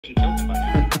I hope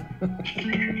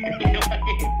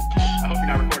you're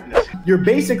not recording this. You're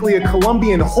basically a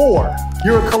Colombian whore.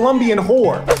 You're a Colombian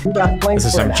whore. This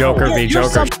is some Joker v.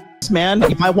 Joker. Man,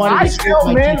 if I wanted to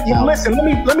still, man, listen,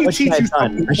 let me teach you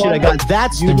something. I should have got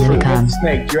that stupid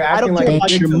snake. You're acting like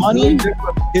about your money.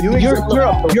 You're a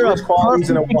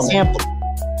perfect example.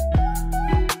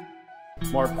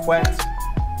 Marquette,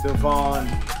 Devon,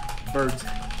 Burton,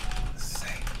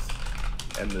 Saints,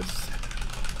 and the.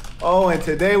 Oh, and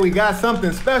today we got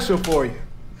something special for you.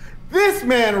 This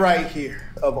man right here.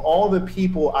 Of all the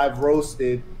people I've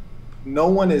roasted, no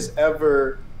one has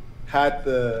ever had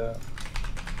the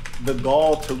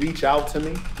gall to reach out to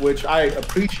me, which I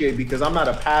appreciate because I'm not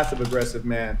a passive aggressive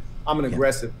man. I'm an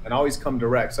aggressive and I always come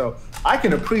direct. So I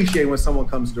can appreciate when someone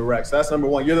comes direct. So that's number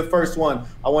one. You're the first one.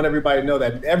 I want everybody to know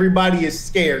that. Everybody is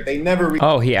scared. They never.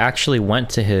 Oh, he actually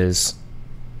went to his.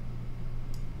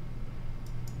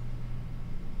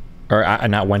 Or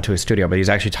not went to his studio, but he's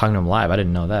actually talking to him live. I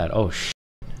didn't know that. Oh, shit.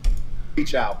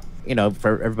 Reach out. You know,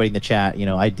 for everybody in the chat, you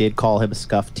know, I did call him a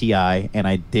scuffed TI, and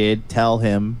I did tell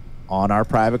him on our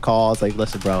private calls, like,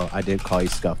 listen, bro, I did call you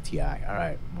scuffed TI. All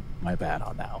right, my bad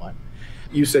on that one.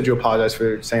 You said you apologize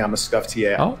for saying I'm a scuffed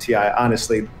TI. Oh.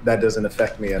 Honestly, that doesn't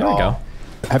affect me at all. There we go.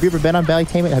 Have you ever been on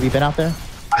Valuetainment? Have you been out there?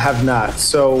 I have not.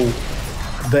 So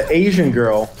the Asian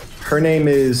girl, her name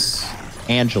is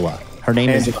Angela. Her name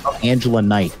is Angela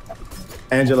Knight.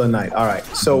 Angela Knight. All right.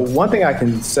 So one thing I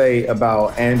can say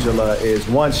about Angela is,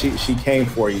 one, she came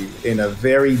for you in a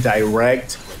very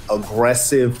direct,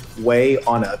 aggressive way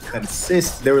on a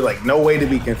there was like no way to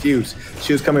be confused.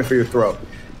 She was coming for your throat.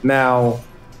 Now,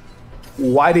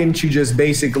 why didn't you just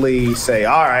basically say,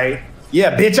 all right,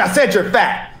 yeah, bitch, I said you're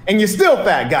fat and you're still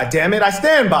fat. God damn it. I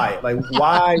stand by it. Like,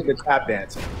 why the tap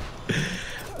dancing?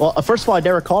 Well, first of all, I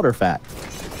never called her fat.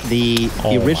 The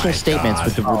original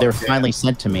statements, they were finally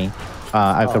sent to me.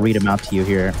 I could read them out to you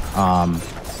here.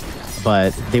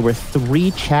 But they were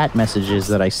 3 chat messages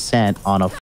that I sent on a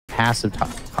passive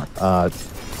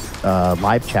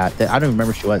live chat that I don't even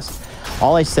remember who she was.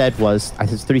 All I said was, I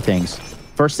said 3 things.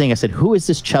 First thing I said, who is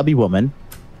this chubby woman?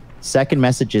 Second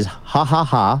message is, ha ha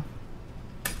ha.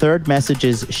 Third message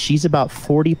is, she's about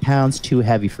 40 pounds too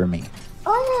heavy for me.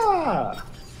 Ah.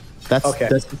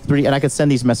 That's 3, and I could send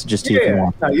these messages to you if you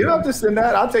want. No, you don't have to send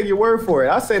that. I'll take your word for it.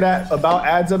 I'll say that about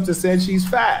adds up to saying she's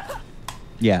fat.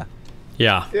 Yeah.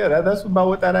 Yeah. Yeah, that's about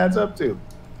what that adds up to.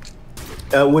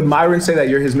 Would Myron say that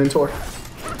you're his mentor?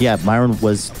 Yeah, Myron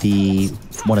was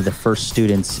one of the first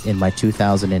students in my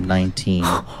 2019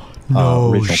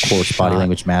 original course, Body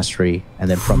Language Mastery. And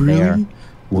then from there,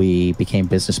 we became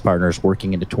business partners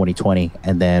working into 2020.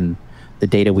 And then the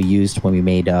data we used when we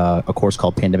made a course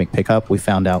called Pandemic Pickup, we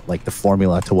found out like the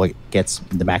formula to what gets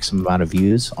the maximum amount of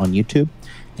views on YouTube.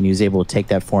 And he was able to take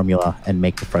that formula and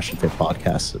make the Fresh and Fit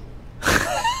podcast.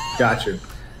 Gotcha.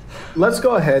 Let's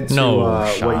go ahead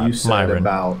to what you said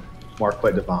about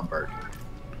Marquette Devon Burton.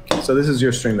 So this is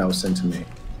your stream that was sent to me.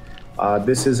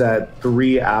 This is at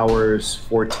 3 hours,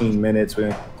 14 minutes.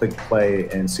 We're gonna click play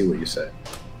and see what you said.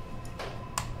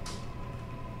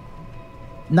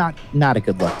 Not a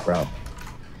good look, bro.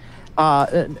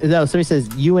 No, somebody says,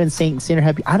 you and Saint are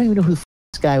happy. I don't even know who this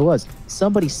guy was.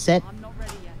 Somebody sent.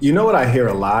 You know what I hear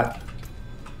a lot?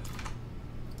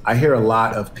 I hear a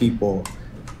lot of people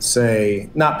say,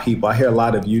 not people, I hear a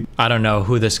lot of you. I don't know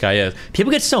who this guy is.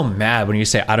 People get so mad when you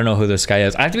say, I don't know who this guy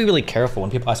is. I have to be really careful when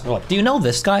people ask me, like, do you know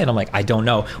this guy? And I'm like, I don't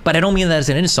know. But I don't mean that as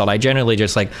an insult. I generally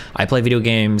just like, I play video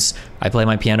games, I play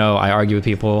my piano, I argue with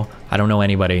people. I don't know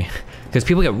anybody. Because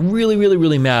people get really, really,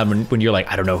 really mad when you're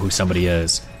like, I don't know who somebody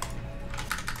is.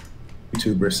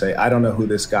 YouTubers say, I don't know who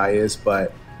this guy is,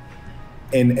 but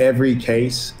in every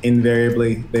case,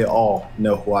 invariably, they all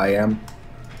know who I am,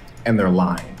 and they're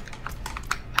lying.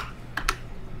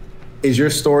 Is your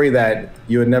story that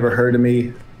you had never heard of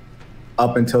me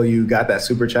up until you got that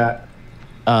super chat?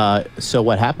 So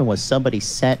what happened was somebody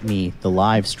sent me the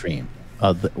live stream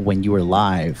of when you were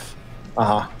live.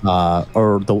 I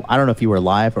don't know if you were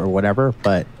live or whatever,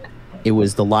 but it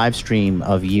was the live stream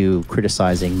of you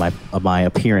criticizing my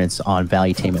appearance on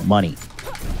Valuetainment Money.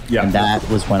 Yeah. And that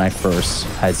was when I first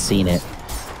had seen it.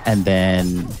 And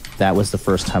then that was the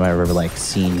first time I ever like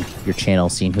seen your channel,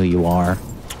 seen who you are.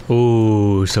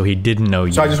 Ooh, so he didn't know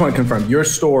you. So I just want to confirm, your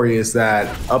story is that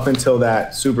up until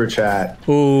that super chat,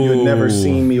 you had never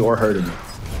seen me or heard of me.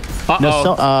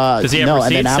 No, does he ever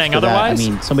see it saying otherwise? I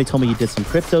mean, somebody told me you did some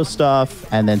crypto stuff,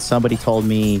 and then somebody told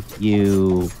me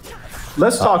you...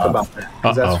 Let's talk about that,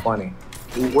 because that's funny.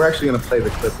 We're actually going to play the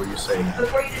clip where you say that.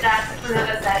 Before you do that,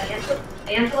 remember that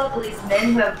Angela believes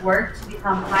men who have worked to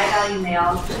become high-value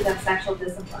males should have sexual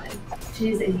discipline.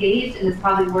 She's engaged and is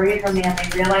probably worried her man may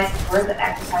realize the worth of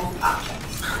exercising options.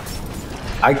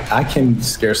 I can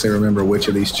scarcely remember which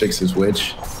of these chicks is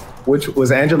which. Which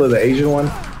was Angela the Asian one?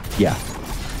 Yeah.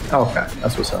 Okay,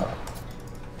 that's what's up.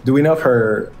 Do we know if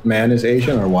her man is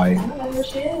Asian or white? I don't know who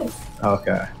she is.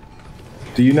 Okay.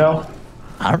 Do you know?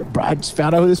 I don't. I just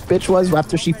found out who this bitch was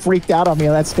after she freaked out on me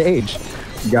on that stage.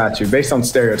 Got you. Based on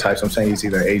stereotypes, I'm saying he's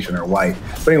either Asian or white.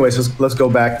 But anyways, let's go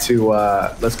back to you.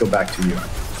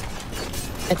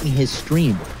 Sent me his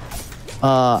stream,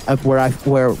 of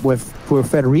where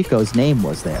Federico's name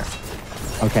was there.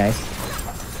 Okay.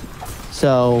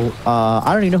 So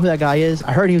I don't even know who that guy is.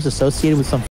 I heard he was associated with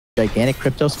some gigantic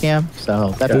crypto scam.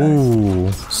 So that's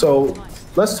Ooh. So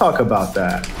let's talk about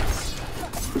that.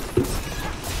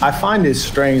 I find it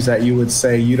strange that you would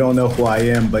say you don't know who I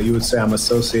am, but you would say I'm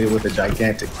associated with a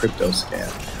gigantic crypto scam.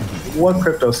 What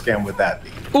crypto scam would that be?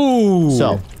 Ooh.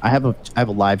 So I have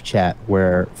a live chat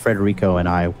where Federico and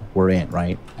I were in,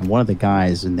 right? And one of the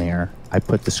guys in there, I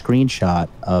put the screenshot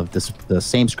of the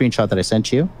same screenshot that I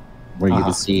sent you, where you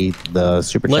can see the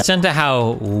super chat. Listen to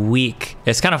how weak.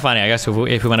 It's kind of funny, I guess, if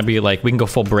we want to be like, we can go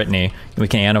full Britney, and we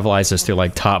can analyze this through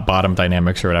like top bottom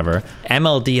dynamics or whatever.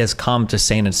 MLD has come to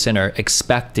Saint and Sinner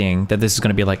expecting that this is going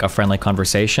to be like a friendly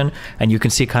conversation, and you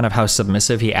can see kind of how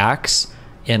submissive he acts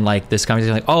in like this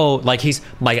conversation. Like, oh, like he's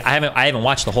like, I haven't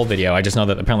watched the whole video. I just know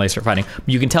that apparently they start fighting.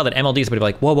 You can tell that MLD is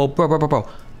like, whoa, bro.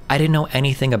 I didn't know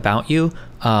anything about you.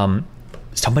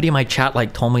 Somebody in my chat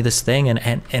like told me this thing,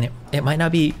 and it might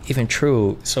not be even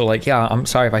true. So like, yeah, I'm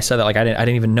sorry if I said that. Like, I didn't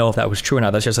even know if that was true or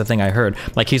not. That's just a thing I heard.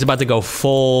 Like, he's about to go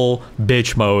full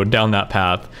bitch mode down that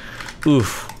path.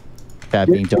 Oof. That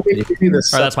being Or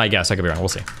that's my guess. I could be wrong. We'll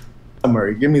see.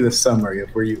 Summary. Give me the summary of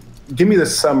give me the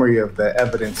summary of the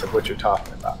evidence of what you're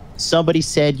talking about. Somebody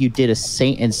said you did a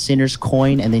Saint and Sinner's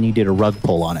coin, and then you did a rug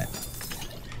pull on it.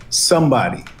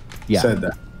 Somebody said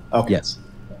that. Okay. Yes.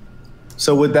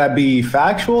 So would that be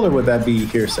factual or would that be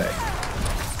hearsay?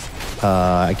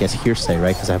 I guess hearsay,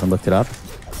 right? Because I haven't looked it up.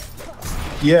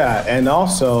 Yeah, and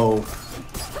also,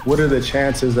 what are the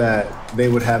chances that they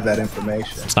would have that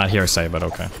information? It's not hearsay, but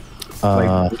okay.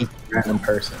 Like random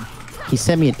person. He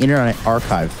sent me an Internet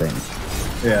Archive thing.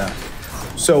 Yeah.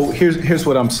 So here's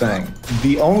what I'm saying.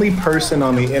 The only person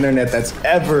on the internet that's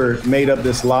ever made up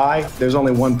this lie, there's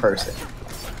only one person.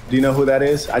 Do you know who that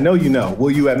is? I know you know.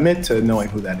 Will you admit to knowing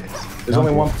who that is? There's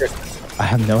only one person. I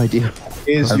have no idea.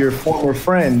 Is your former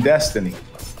friend Destiny?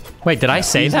 Wait, did I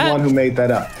say He's that? the one who made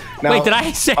that up. Now, wait, did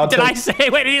I say?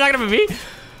 Wait, are you talking about me?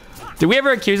 Did we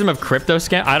ever accuse him of crypto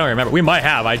scam? I don't remember. We might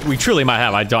have. We truly might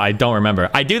have. I don't remember.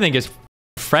 I do think his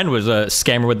friend was a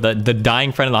scammer with the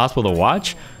dying friend in the hospital to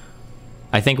watch.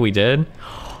 I think we did.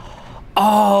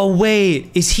 Oh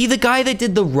wait, is he the guy that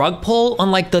did the rug pull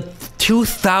on like the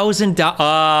 $2,000? Oh,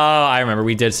 I remember.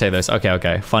 We did say this.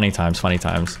 Okay. Funny times.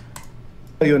 I'll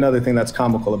tell you another thing that's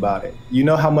comical about it. You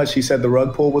know how much he said the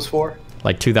rug pull was for?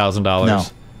 Like $2,000. No.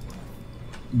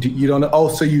 You don't know? Oh,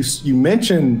 so you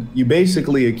mentioned, you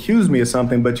basically accused me of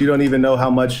something, but you don't even know how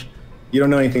much. You don't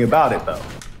know anything about it though.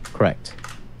 Correct.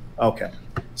 Okay.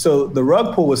 So the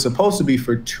rug pull was supposed to be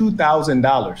for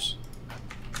 $2,000.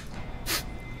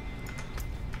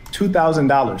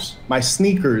 $2,000. My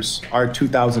sneakers are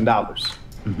 $2,000.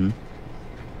 Mm-hmm.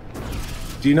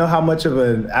 Do you know how much of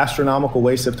an astronomical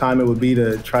waste of time it would be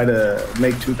to try to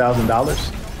make $2,000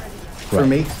 for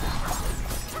me?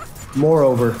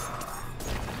 Moreover,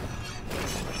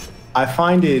 I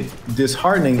find it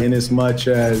disheartening in as much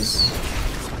as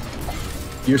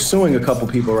you're suing a couple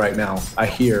people right now. I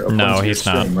hear. No, he's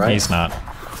not. Right? He's not.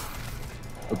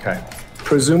 Okay.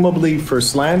 Presumably for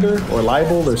slander or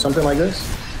libel or something like this?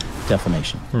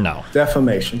 Defamation. No.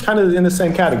 Defamation. Kind of in the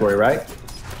same category, right?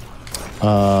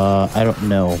 I don't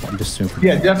know. I'm just assuming.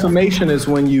 Yeah, defamation is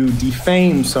when you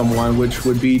defame someone, which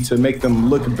would be to make them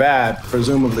look bad,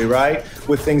 presumably, right?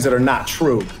 With things that are not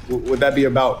true. Would that be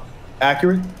about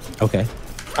accurate? Okay.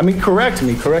 I mean, correct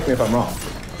me if I'm wrong.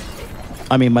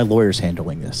 I mean, my lawyer's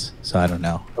handling this, so I don't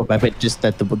know. Okay. But just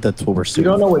that's what we're suing.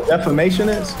 You don't know what defamation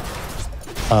is?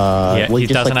 Yeah, well, he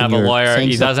just doesn't like have when a you're lawyer. saying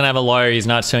He doesn't have a lawyer. He's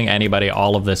not suing anybody.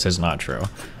 All of this is not true.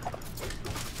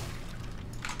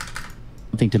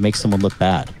 something to make someone look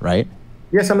bad, right?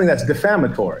 Yeah, something that's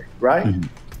defamatory, right?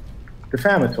 Mm-hmm.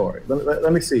 Defamatory.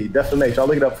 Let me see. Defamation. I'll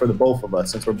look it up for the both of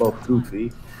us since we're both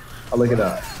goofy. I'll look it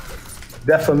up.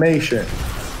 Defamation.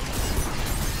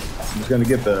 I'm just going to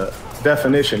get the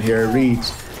definition here. It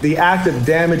reads, the act of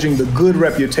damaging the good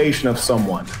reputation of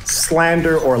someone,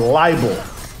 slander or libel.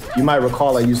 You might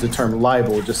recall I used the term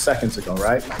libel just seconds ago,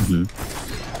 right? Mm-hmm.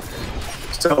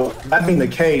 So that being the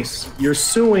case, you're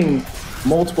suing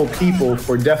multiple people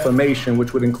for defamation,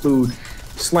 which would include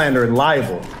slander and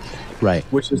libel. Right.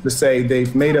 Which is to say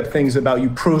they've made up things about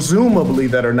you presumably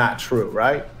that are not true,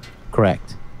 right?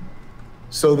 Correct.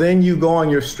 So then you go on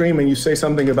your stream and you say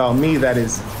something about me that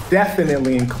is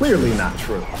definitely and clearly not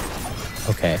true.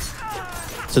 Okay.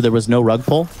 So there was no rug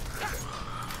pull?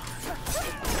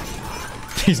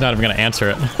 He's not even going to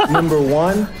answer it. Number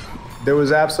one, there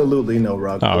was absolutely no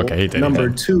rug pull. Oh, okay, he did. Number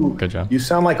two, good job. You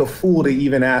sound like a fool to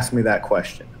even ask me that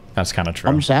question. That's kind of true.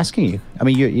 I'm just asking you. I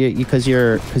mean, because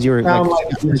you're Why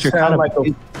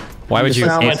would you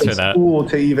answer that? Fool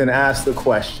to even ask the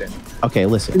question. Okay,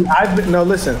 listen.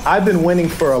 Listen. I've been winning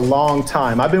for a long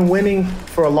time. I've been winning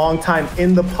for a long time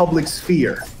in the public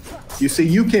sphere. You see,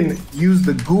 you can use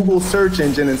the Google search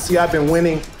engine and see I've been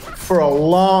winning for a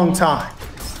long time.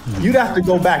 You'd have to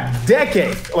go back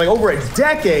decades, like over a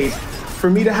decade, for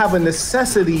me to have a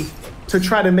necessity to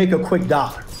try to make a quick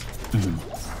dollar.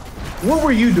 What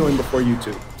were you doing before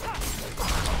YouTube?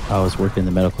 I was working in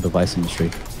the medical device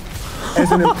industry.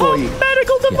 As an employee?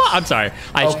 Medical device. Yes. I'm sorry.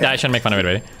 I shouldn't make fun of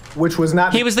anybody. Which was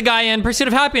not. He was the guy in Pursuit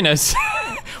of Happiness.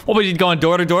 What was he going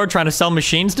door to door trying to sell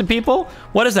machines to people?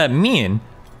 What does that mean?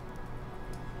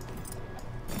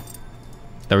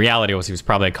 The reality was he was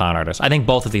probably a con artist. I think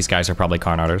both of these guys are probably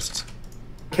con artists.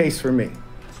 Case for me.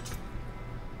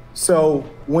 So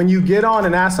when you get on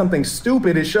and ask something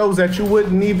stupid, it shows that you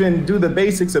wouldn't even do the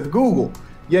basics of Google,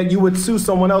 yet you would sue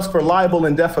someone else for libel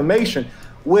and defamation.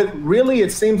 What really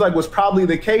it seems like was probably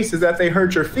the case is that they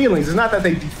hurt your feelings. It's not that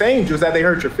they defamed you, it's that they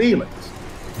hurt your feelings.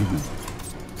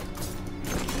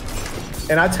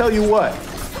 And I tell you what,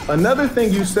 another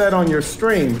thing you said on your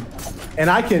stream, and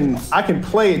I can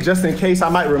play it just in case I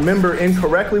might remember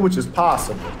incorrectly, which is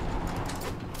possible.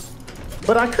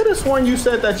 But I could have sworn you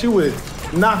said that you would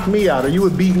knock me out or you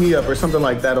would beat me up or something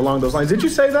like that along those lines. Did you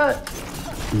say that?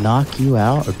 Knock you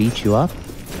out or beat you up?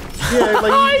 Yeah,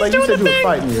 like you said you would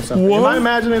fight me or something. What? Am I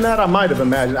imagining that? I might have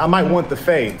imagined. I might want the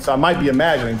fade, so I might be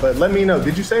imagining, but let me know.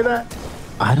 Did you say that?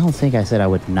 I don't think I said I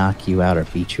would knock you out or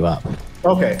beat you up.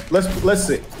 Okay, let's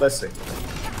see. That's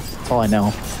all I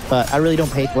know. But I really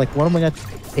don't pay, like, what am I going to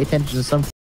pay attention to some,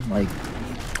 like,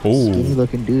 skinny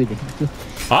looking dude? There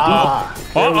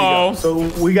we go. So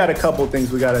we got a couple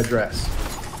things we got to address.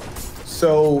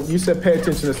 So you said pay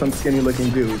attention to some skinny looking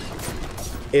dude.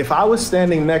 If I was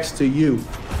standing next to you,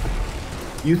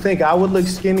 you think I would look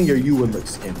skinny or you would look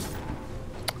skinny?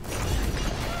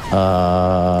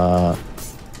 Well,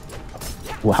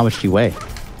 how much do you weigh? You're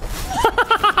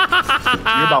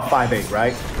about 5'8",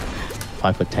 right?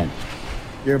 5'10".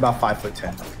 You're about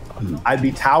 5'10". I'd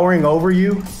be towering over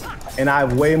you, and I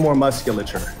have way more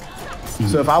musculature.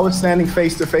 So if I was standing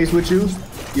face to face with you,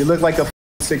 you look like a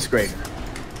sixth grader.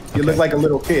 You look like a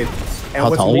little kid. And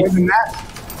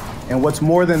what's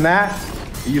more than that,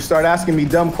 you start asking me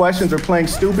dumb questions or playing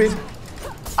stupid,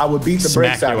 I would beat the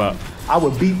brakes out of you. I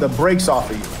would beat the brakes off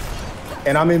of you.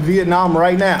 And I'm in Vietnam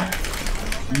right now.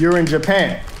 You're in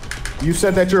Japan. You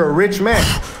said that you're a rich man.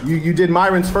 You did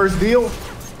Myron's first deal.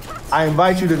 I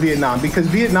invite you to Vietnam because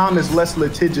Vietnam is less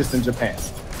litigious than Japan.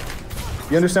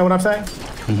 You understand what I'm saying?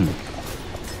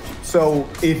 So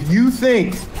if you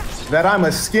think that I'm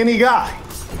a skinny guy,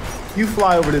 you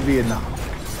fly over to Vietnam.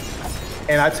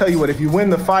 And I tell you what, if you win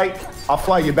the fight, I'll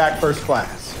fly you back first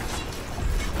class.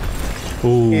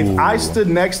 If I stood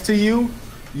next to you,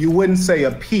 you wouldn't say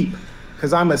a peep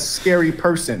because I'm a scary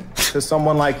person to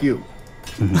someone like you.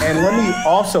 And let me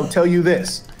also tell you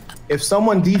this. If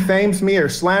someone defames me or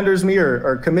slanders me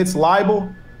or commits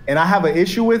libel and I have an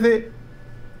issue with it,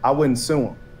 I wouldn't sue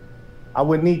them. I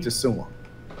wouldn't need to sue them.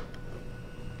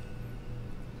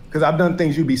 Because I've done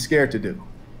things you'd be scared to do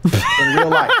in real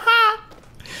life.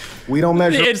 We don't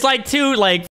measure. It's like two,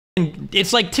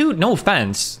 no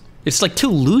offense. It's like two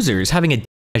losers having a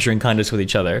measuring contest with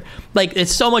each other. Like,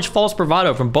 it's so much false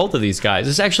bravado from both of these guys.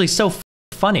 It's actually so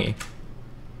funny.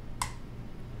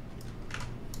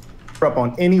 Up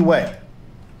on any way.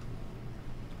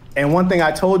 And one thing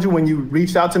I told you when you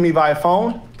reached out to me via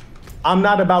phone, I'm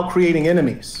not about creating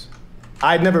enemies.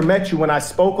 I'd never met you when I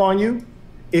spoke on you.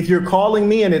 If you're calling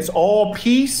me and it's all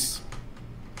peace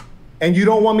and you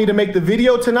don't want me to make the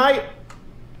video tonight,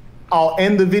 I'll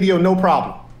end the video, no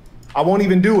problem. I won't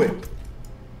even do it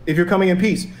if you're coming in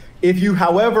peace. If you,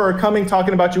 however, are coming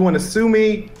talking about you want to sue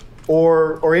me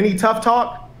or any tough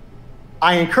talk,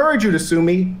 I encourage you to sue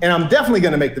me, and I'm definitely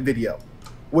going to make the video,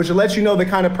 which lets you know the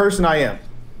kind of person I am.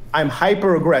 I'm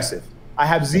hyper aggressive. I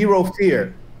have zero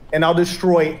fear, and I'll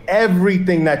destroy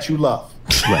everything that you love.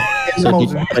 Right. So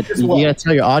you got to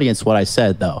tell your audience what I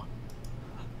said, though.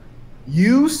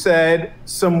 you said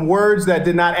some words that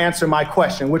did not answer my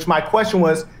question, which my question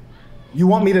was, you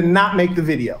want me to not make the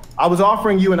video. I was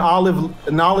offering you an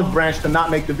olive branch to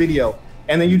not make the video,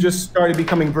 and then you just started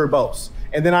becoming verbose.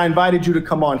 And then I invited you to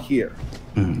come on here.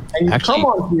 And you Actually, come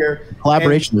on here.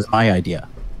 Collaboration was my idea.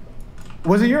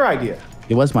 Was it your idea?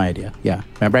 It was my idea. Yeah.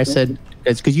 Remember I said,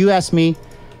 it's because you asked me,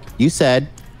 you said,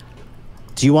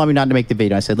 do you want me not to make the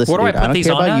video? I said, listen, dude, I don't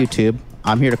care about YouTube.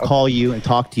 I'm here to call you and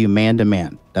talk to you man to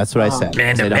man. That's what I said.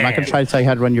 I said, I'm not going to try to tell you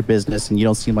how to run your business, and you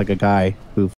don't seem like a guy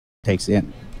who takes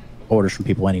in orders from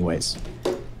people anyways.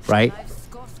 Right?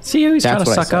 See how he's trying to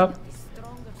suck up?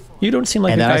 You don't seem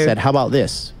like a guy. And then I said, how about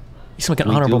this? You seem like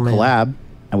an honorable man. We do a collab,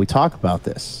 and we talk about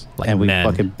this, like and we men.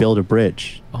 fucking build a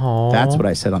bridge. Aww. That's what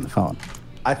I said on the phone.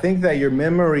 I think that your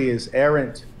memory is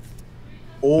errant,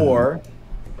 or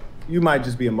you might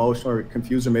just be emotional or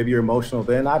confused, or maybe you're emotional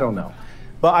then. I don't know.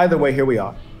 But either way, here we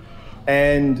are.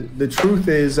 And the truth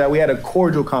is that we had a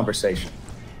cordial conversation.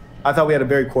 I thought we had a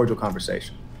very cordial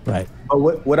conversation. Right.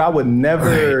 But what I would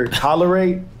never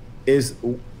tolerate is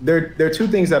there are two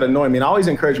things that annoy me. And I always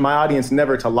encourage my audience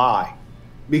never to lie,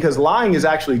 because lying is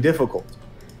actually difficult.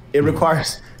 It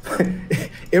requires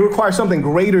something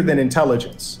greater than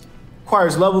intelligence. It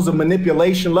requires levels of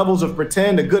manipulation, levels of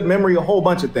pretend, a good memory, a whole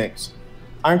bunch of things.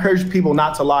 I encourage people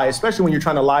not to lie, especially when you're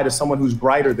trying to lie to someone who's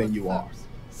brighter than you are.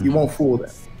 You won't fool them.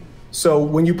 So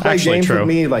when you play games with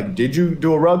me, like, did you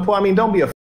do a rug pull? I mean, don't be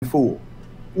a fool.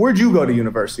 Where'd you go to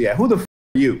university at? Who the are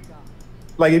you?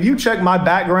 Like, if you check my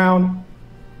background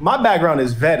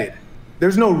is vetted.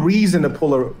 There's no reason to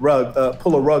pull a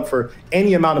rug for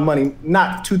any amount of money,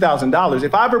 not $2,000.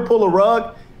 If I ever pull a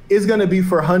rug, it's gonna be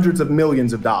for hundreds of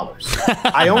millions of dollars.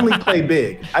 I only play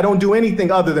big. I don't do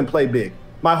anything other than play big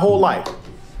my whole life.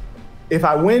 If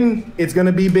I win, it's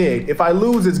gonna be big. If I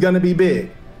lose, it's gonna be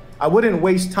big. I wouldn't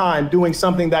waste time doing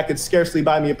something that could scarcely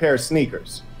buy me a pair of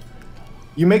sneakers.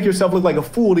 You make yourself look like a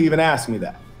fool to even ask me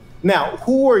that. Now,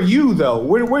 who are you though?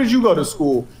 Where did you go to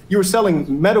school? You were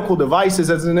selling medical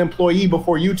devices as an employee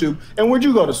before YouTube. And where'd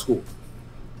you go to school?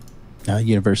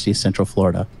 University of Central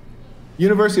Florida.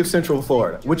 University of Central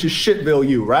Florida, which is Shitville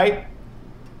U, right?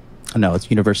 No, it's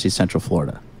University of Central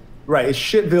Florida. Right, it's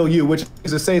Shitville U, which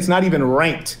is to say it's not even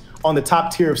ranked on the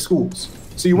top tier of schools.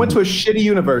 So you went to a shitty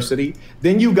university,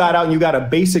 then you got out and you got a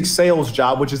basic sales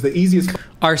job, which is the easiest.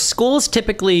 Are schools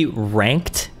typically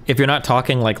ranked if you're not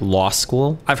talking like law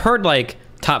school? I've heard like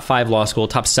top 5 law school,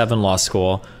 top 7 law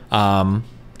school, and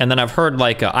then I've heard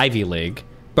like Ivy League.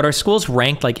 But are schools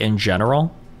ranked like in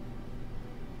general?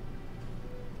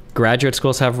 Graduate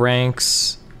schools have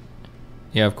ranks.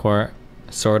 Yeah, of course,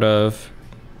 sort of.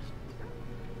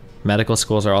 Medical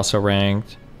schools are also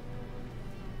ranked.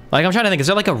 Like, I'm trying to think, is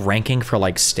there like a ranking for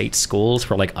like state schools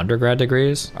for like undergrad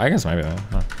degrees? I guess maybe.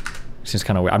 Seems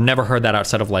kind of weird. I've never heard that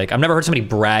outside of like, I've never heard somebody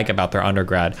brag about their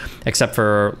undergrad, except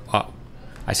for,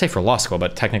 I say for law school,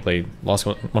 but technically law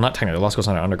school, well, not technically, law school's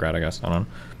not an undergrad, I guess. I don't know.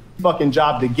 Fucking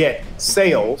job to get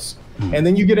sales. And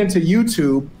then you get into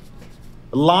YouTube,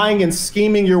 lying and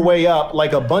scheming your way up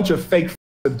like a bunch of fake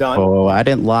have done. Oh, I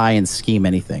didn't lie and scheme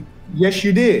anything. Yes,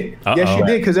 you did. Yes, you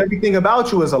did, because everything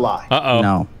about you is a lie.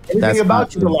 No, everything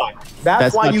about you is a lie.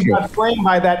 That's why you got framed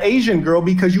by that Asian girl,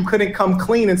 because you couldn't come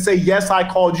clean and say, yes, I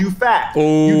called you fat.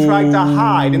 You tried to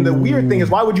hide. And the weird thing is,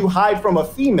 why would you hide from a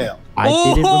female? I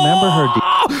didn't remember her.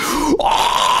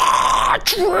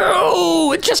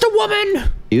 True. It's just a woman.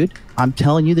 Dude, I'm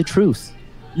telling you the truth.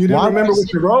 You didn't remember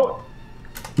what you wrote?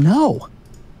 No.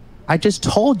 I just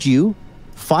told you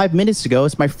 5 minutes ago,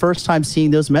 it's my first time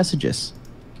seeing those messages.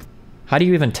 How do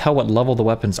you even tell what level the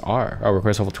weapons are? Oh,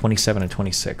 requires level 27 and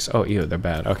 26. Oh, ew, they're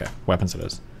bad. Okay, weapons it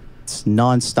is. It's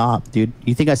nonstop, dude.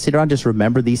 You think I sit around and just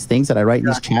remember these things that I write in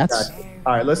these chats?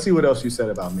 All right, let's see what else you said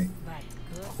about me.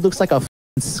 Looks like a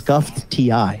scuffed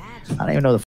TI. I don't even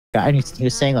know the guy. He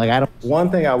was saying like, I don't.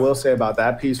 One thing I will say about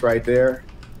that piece right there,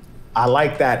 I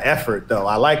like that effort though.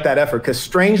 I like that effort because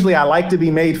strangely, I like to be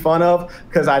made fun of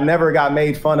because I never got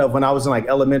made fun of when I was in like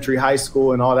elementary, high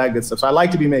school and all that good stuff. So I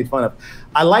like to be made fun of.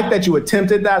 I like that you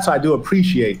attempted that. So I do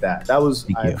appreciate that.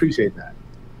 I appreciate that.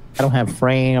 I don't have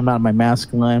frame. I'm not my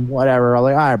masculine, whatever. I'm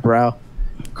like, all right, bro.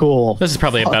 Cool. This is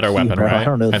probably a better weapon, bro. right? I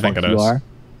don't know the think fuck it you is. are.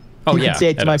 Oh, you yeah. can say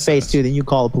it to my face too, then you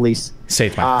call the police. Say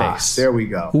it to my face. There we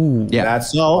go. Ooh, yeah.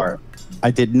 That's so smart.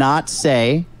 I did not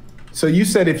say. So you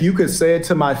said if you could say it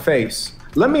to my face.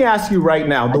 Let me ask you right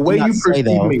now, the way you perceive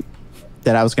me.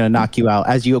 That I was going to knock you out,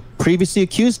 as you previously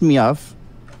accused me of.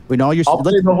 We know you're. I'll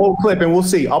play the whole clip and we'll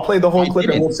see. I'll play the whole clip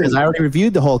and we'll see. Because I already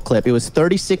reviewed the whole clip. It was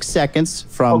 36 seconds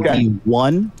from the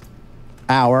 1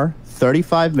 hour,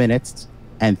 35 minutes,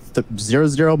 and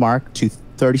 00 mark to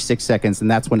 36 seconds, and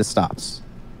that's when it stops.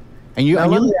 And Now,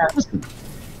 let me ask listen,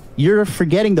 you're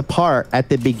forgetting the part at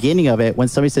the beginning of it when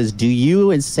somebody says, "Do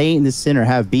you and Satan the sinner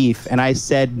have beef?" And I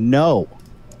said no.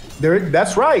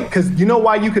 That's right. Because you know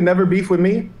why you could never beef with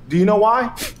me? Do you know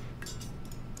why?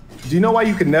 Do you know why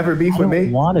you could never beef with I me?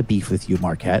 don't want to beef with you,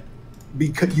 Marquette.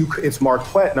 Because it's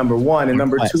Marquette, number one, and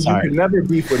number two, sorry. you could never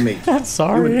beef with me.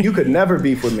 Sorry. You could never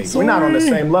beef with me. We're not on the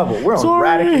same level. We're on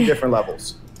radically different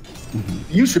levels.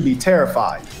 You should be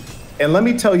terrified. And let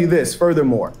me tell you this,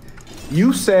 furthermore.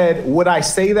 You said, would I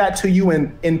say that to you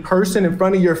in person in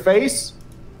front of your face?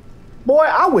 Boy,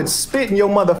 I would spit in your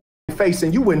motherfucking face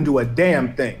and you wouldn't do a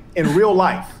damn thing in real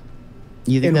life.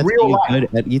 You think In real life.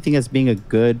 you think that's being a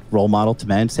good role model to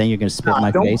men, saying you're going to spit in my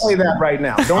Don't face? play that right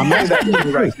now. Don't play that to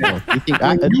me right now. You think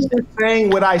When you were saying,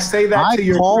 would I say that to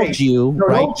your called face? you No,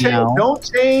 right don't change, now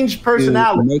don't change to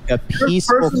personality. make a Your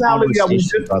peaceful personality that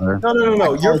was conversation, just, brother. No.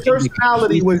 I Your called you to make a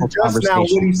personality was peaceful just now,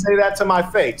 conversation. would he say that to my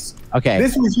face? Okay.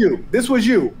 This was you. This was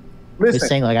you. You're Listen.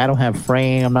 saying like I don't have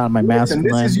frame, I'm not in my Listen,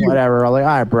 this masculine, is you. whatever. I'm like, all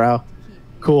right, bro,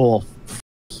 cool. F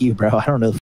you, bro. I don't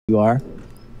know who you are.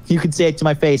 You can say it to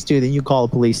my face too. Then you call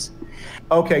the police.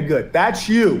 Okay, good. That's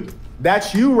you.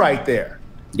 That's you right there.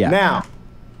 Yeah. Now,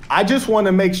 I just want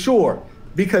to make sure,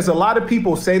 because a lot of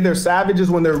people say they're savages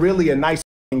when they're really a nice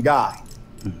guy.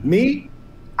 Me,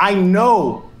 I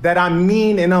know that I'm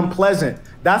mean and unpleasant.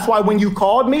 That's why when you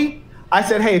called me, I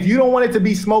said, hey, if you don't want it to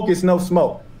be smoke, it's no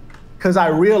smoke. Because I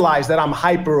realize that I'm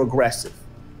hyper aggressive.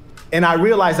 And I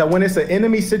realize that when it's an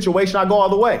enemy situation, I go all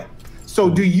the way. So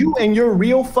do you in your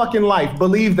real fucking life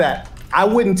believe that I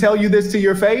wouldn't tell you this to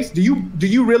your face? Do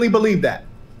you really believe that?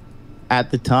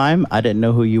 At the time, I didn't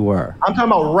know who you were. I'm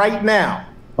talking about right now.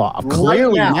 Well,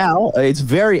 clearly Right now, it's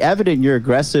very evident you're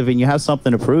aggressive and you have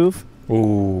something to prove.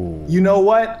 Ooh. You know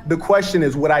what? The question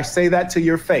is, would I say that to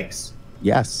your face?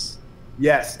 Yes.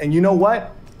 Yes. And you know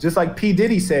what? Just like P.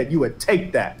 Diddy said, you would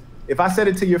take that. If I said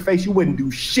it to your face, you wouldn't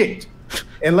do shit.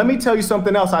 And let me tell you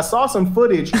something else. I saw some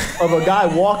footage of a guy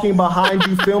walking behind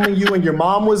you, filming you, and your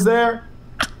mom was there,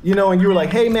 you know, and you were like,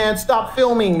 hey, man, stop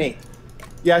filming me.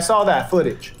 Yeah, I saw that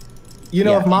footage. You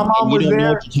know, if my mom was you don't know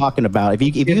there, what you're talking about. If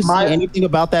you see anything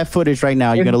about that footage right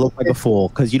now, you're gonna look like a fool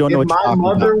because you don't know what you're talking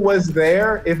about.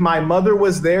 If my mother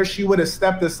was there, she would have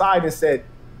stepped aside and said,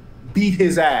 beat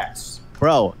his ass.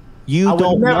 Bro, I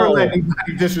would never let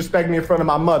anybody disrespect me in front of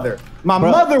my mother. My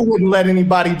mother wouldn't let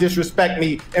anybody disrespect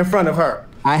me in front of her.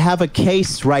 I have a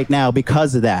case right now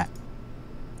because of that.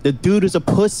 The dude is a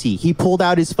pussy. He pulled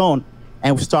out his phone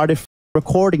and started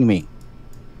recording me.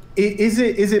 Is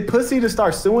it pussy to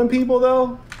start suing people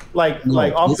though? Like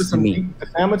off to some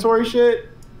defamatory shit?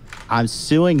 I'm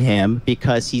suing him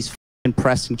because he's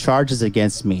pressing charges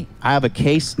against me. I have a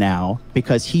case now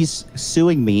because he's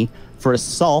suing me for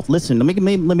assault. Listen, let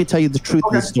me tell you the truth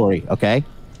of the story, okay?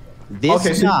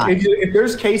 This guy, if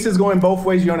there's cases going both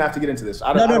ways, you don't have to get into this. No.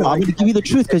 I'm going to give you the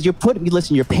truth because you're putting me.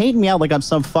 Listen, you're painting me out like I'm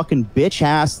some fucking bitch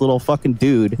ass little fucking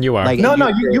dude. You are. Like, no.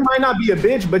 You might not be a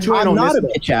bitch, but you ain't on this I'm not a level.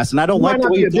 bitch ass, and I don't like the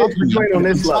way you're talking to me.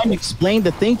 I'm trying to explain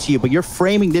the thing to you, but you're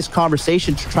framing this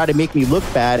conversation to try to make me look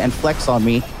bad and flex on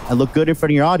me and look good in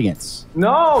front of your audience.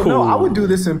 No. I would do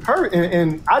this in person,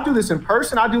 and I do this in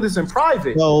person. I do this in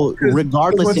private. So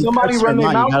regardless, when somebody run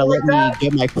their mouth you gotta like let me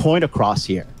get my point across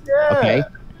here. Yeah. Okay.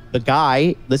 The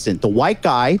guy, listen, the white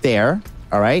guy there,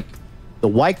 all right? The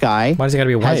white guy Why does he gotta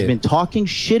be white? has been talking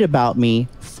shit about me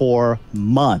for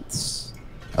months,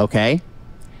 okay?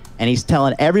 And he's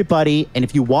telling everybody, and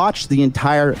if you watch the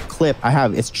entire clip I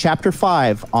have, it's chapter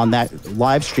 5 on that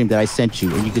live stream that I sent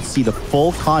you, and you can see the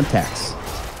full context.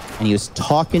 And he was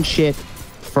talking shit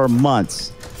for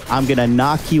months. I'm gonna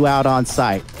knock you out on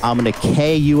sight. I'm gonna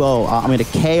KO. I'm gonna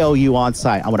KO you on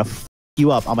sight. I'm gonna f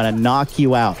you up. I'm gonna knock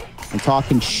you out. And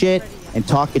talking shit and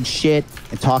talking shit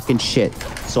and talking shit.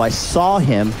 So I saw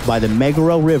him by the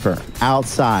Meguro River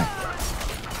outside,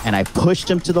 and I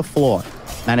pushed him to the floor.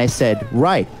 And I said,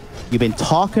 right, you've been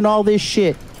talking all this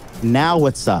shit. Now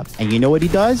what's up? And you know what he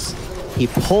does? He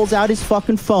pulls out his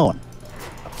fucking phone.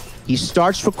 He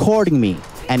starts recording me,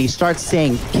 and he starts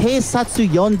saying, Keisatsu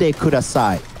yonde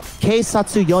kudasai.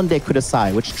 Keisatsu yonde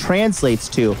kudasai, which translates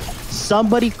to,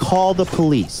 somebody call the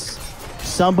police.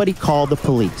 Somebody call the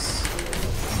police.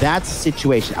 That's the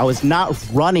situation. I was not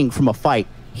running from a fight.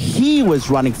 He was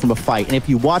running from a fight. And if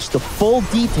you watch the full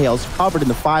details covered in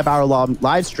the 5-hour long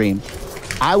live stream,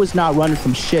 I was not running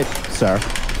from shit, sir.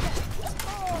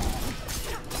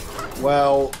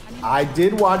 Well, I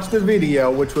did watch the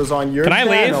video, which was on your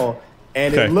channel,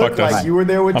 and it looked like you were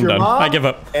there with your mom. I give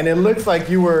up. And it looks like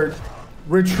you were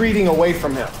retreating away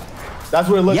from him. That's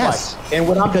what it looked like. And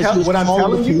what I'm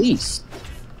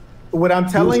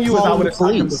telling you is I would have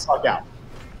told him to fuck out.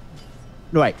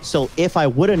 Right. So if I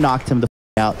would have knocked him the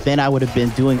out, then I would be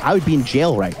in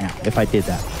jail right now if I did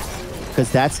that.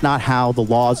 Because that's not how the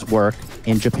laws work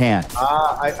in Japan.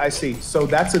 I see. So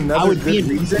that's another good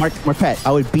reason. Marquette,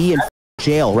 I would be in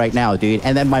jail right now, dude.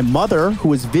 And then my mother, who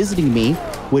was visiting me,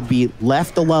 would be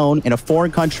left alone in a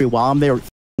foreign country while I'm there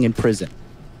in prison.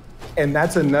 And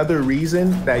that's another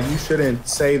reason that you shouldn't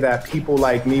say that people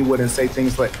like me wouldn't say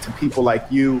things like to people like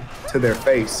you to their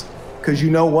face. Because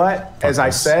you know what? As I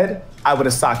said, I would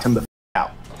have socked him the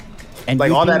out. And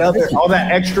like all that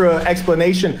extra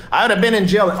explanation, I would have been in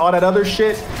jail and all that other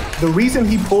shit. The reason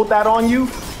he pulled that on you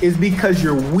is because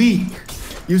you're weak.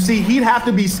 You see, he'd have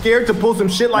to be scared to pull some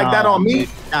shit like that on me.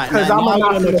 Because I'm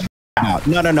not No.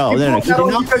 He did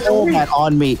not pull that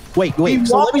on me. Wait.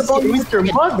 So let me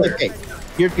see.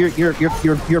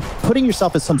 You're putting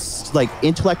yourself as some like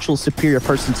intellectual superior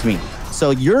person to me. So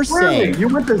you're saying you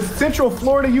went to Central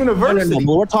Florida University.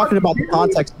 No. We're talking about the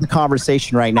context of the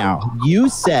conversation right now. You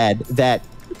said that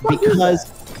because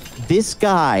this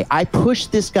guy, I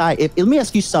pushed this guy. Let me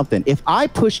ask you something. If I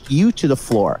pushed you to the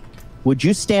floor, would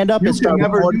you stand up and start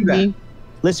recording me?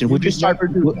 Listen, would you start?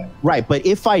 Right, but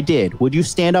if I did, would you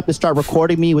stand up and start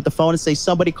recording me with the phone and say,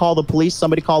 "Somebody call the police"?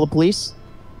 Somebody call the police?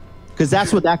 Because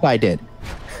that's what that guy did.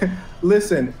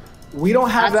 Listen. We don't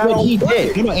have that. That's what he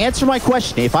did. You know, answer my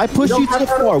question. If I push you to the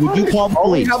floor, would you call the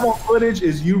police? All we have on footage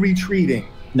is you retreating.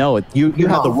 No, you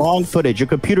have the wrong footage. Your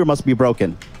computer must be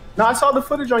broken. No, I saw the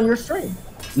footage on your stream.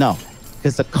 No,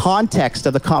 because the context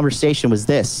of the conversation was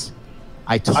this.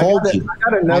 I told you.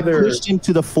 I pushed him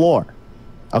to the floor.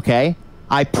 Okay?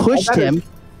 I pushed him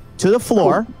to the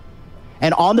floor.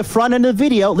 And on the front end of the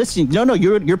video, listen, no,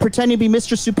 you're pretending to be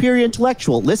Mr. Superior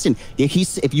Intellectual. Listen,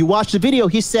 if you watch the video,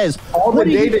 he says, all the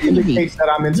data indicates that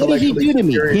I'm intellectually superior. What did he do to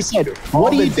me? He said,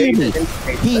 what did he do to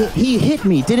me? He hit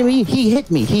me, didn't he? He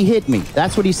hit me.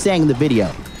 That's what he's saying in the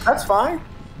video. That's fine.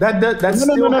 That's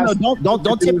no.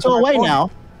 Don't tiptoe away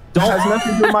now. That has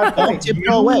nothing to do with my point. Don't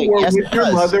tiptoe away. Yes, with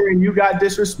your mother and you got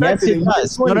disrespected.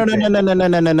 Yes, it does. No.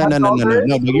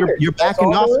 You're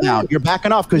backing off now. You're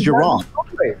backing off because you're wrong.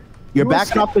 You're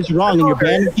backing up because you're wrong, and you're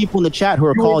banning people in the chat who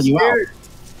are calling you out.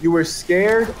 You were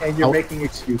scared, and you're making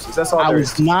excuses. That's all. I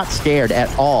was not scared at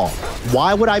all.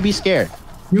 Why would I be scared?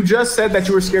 You just said that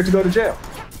you were scared to go to jail.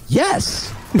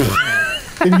 Yes.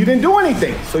 And you didn't do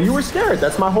anything, so you were scared.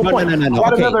 That's my whole point. No.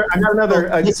 I got another.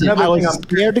 Listen, I was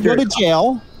scared to go to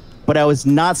jail, but I was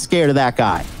not scared of that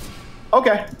guy.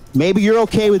 Okay. Maybe you're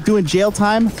okay with doing jail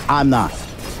time. I'm not.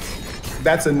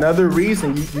 That's another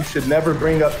reason you should never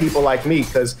bring up people like me,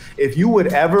 because if you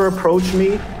would ever approach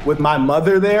me with my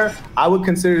mother there, I would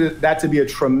consider that to be a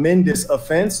tremendous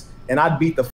offense, and I'd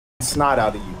beat the snot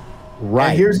out of you. Right.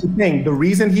 And here's the thing. The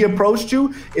reason he approached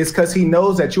you is because he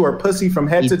knows that you are pussy from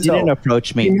head to toe. He didn't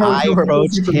approach me. I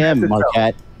approached him,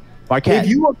 Marquette. If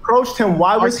you approached him,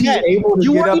 why was he able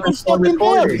to get up and start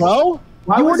recording? Bro.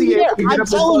 Why was he able to get up and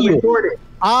start recording?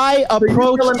 I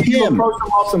approached him. You approached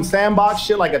him off some sandbox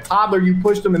shit like a toddler. You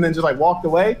pushed him and then just like walked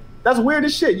away. That's weird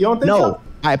as shit. You don't think so? No,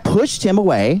 I pushed him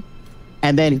away,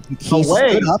 and then he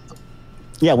stood up.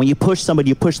 Yeah, when you push somebody,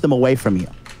 you push them away from you.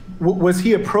 Was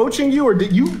he approaching you, or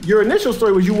did you? Your initial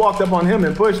story was you walked up on him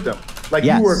and pushed him, like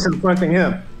you were confronting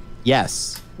him.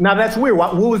 Yes. Now that's weird.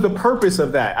 What was the purpose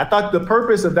of that? I thought the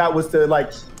purpose of that was to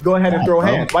like go ahead and throw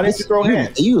hands. Why didn't you throw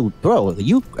hands? Are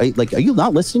you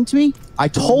not listening to me? I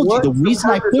told you the reason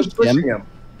I pushed him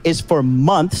is for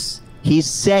months he's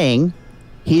saying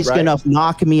he's gonna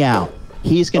knock me out.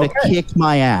 He's gonna kick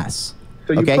my ass.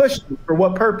 So you pushed him for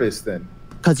what purpose then?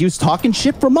 Because he was talking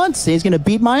shit for months, saying he's gonna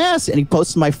beat my ass, and he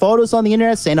posted my photos on the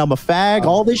internet saying I'm a fag,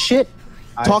 all this shit,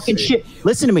 talking shit.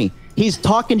 Listen to me. He's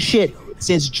talking shit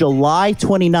since July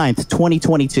 29th,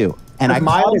 2022. And I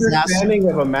caught his ass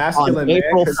on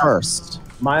April 1st.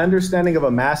 My understanding of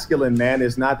a masculine man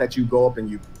is not that you go up and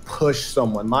you push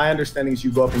someone. My understanding is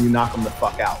you go up and you knock them the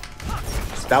fuck out.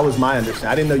 That was my understanding.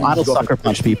 I didn't know you could go sucker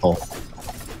punch people.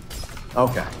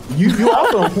 Okay. You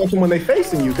also don't punch them when they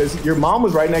facing you because your mom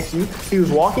was right next to you. He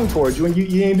was walking towards you and you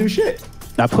didn't do shit.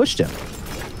 I pushed him.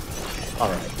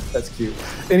 All right. That's cute.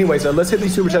 Anyway, so let's hit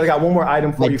these super chats. I got one more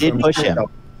item for you. I did push him.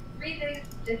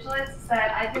 Vigilance said,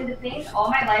 I've been defamed all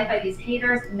my life by these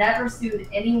haters, never sued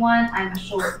anyone. I'm a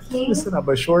short king. Listen, I'm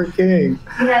a short king.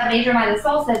 We have Major Minded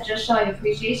Soul said, just showing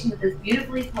appreciation with this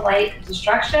beautifully polite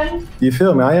destruction. You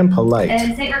feel me? I am polite.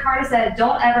 And St. Ricardo said,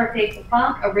 don't ever fake the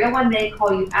funk. A real one may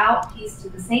call you out. Peace to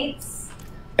the saints.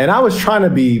 And I was trying to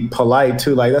be polite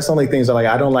too. Like that's the only things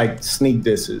I don't like sneak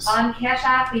disses. On Cash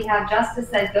App, we have Justice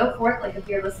said, go forth like a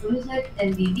fearless lunatic.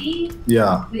 And BB.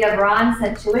 Yeah. We have Ron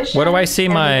sent tuition. Where do I see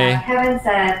my? Kevin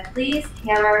said, please,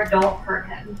 Hammer, don't hurt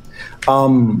him.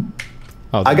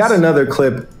 Oh, I got another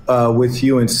clip with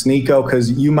you and Sneeko,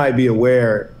 because you might be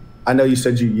aware. I know you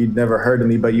said you'd never heard of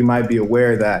me, but you might be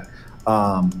aware that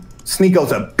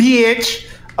Sneeko's a bitch.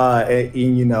 And,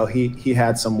 you know, he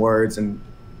had some words, and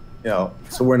you know,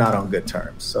 so we're not on good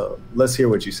terms. So let's hear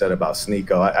what you said about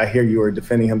Sneeko. I hear you were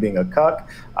defending him being a cuck.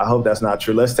 I hope that's not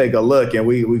true. Let's take a look, and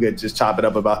we could just chop it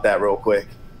up about that real quick.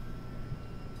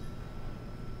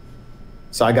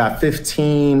 So I got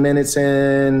 15 minutes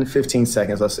in 15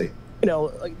 seconds. Let's see. You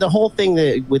know, like the whole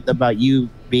thing about you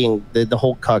being the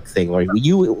whole cuck thing, where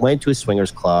you went to a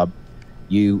swingers club,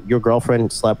 your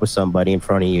girlfriend slept with somebody in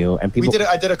front of you, and people.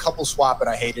 I did a couple swap, and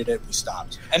I hated it. We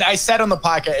stopped, and I said on the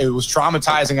podcast it was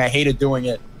traumatizing. I hated doing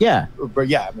it. Yeah, but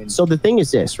yeah, I mean. So the thing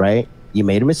is this, right? You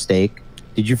made a mistake.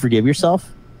 Did you forgive yourself?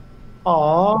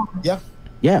 Aw. Yeah.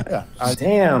 Yeah.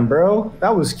 Damn, bro,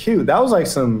 that was cute. That was like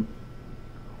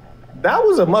that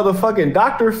was a motherfucking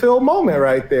Dr. Phil moment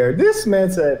right there. This man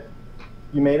said,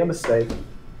 "You made a mistake.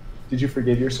 Did you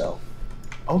forgive yourself?"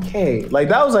 Okay, like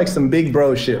that was like some big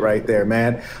bro shit right there,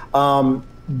 man.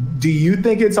 Do you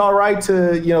think it's all right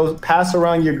to, you know, pass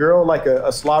around your girl like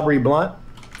a slobbery blunt?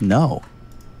 No.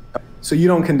 So you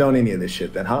don't condone any of this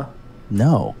shit then, huh?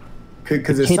 No.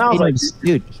 Because it sounds like...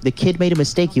 Dude, the kid made a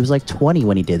mistake. He was like 20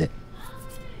 when he did it.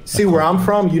 See, where I'm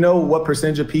from, you know what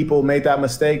percentage of people made that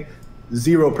mistake?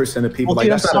 0% of people. Well,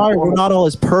 dude, I'm sorry. We're not all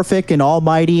as perfect and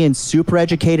almighty and super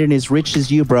educated and as rich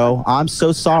as you, bro. I'm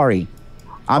so sorry.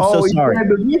 I'm so sorry.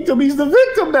 He's the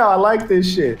victim now. I like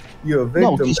this shit. You're a victim.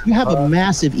 No, because you have a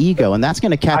massive ego, and that's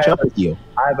going to catch up with you.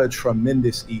 I have a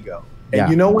tremendous ego. And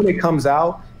you know when it comes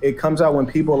out? It comes out when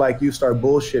people like you start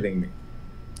bullshitting me.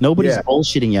 Nobody's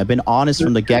bullshitting you. I've been honest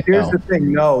from the get-go. Here's the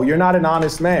thing. No, you're not an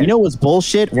honest man. You know what's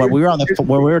bullshit? When we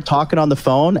were talking on the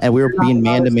phone and we were being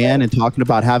man-to-man and talking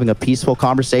about having a peaceful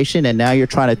conversation, and now you're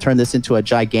trying to turn this into a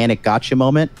gigantic gotcha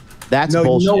moment. That's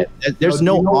bullshit. There's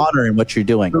no honor in what you're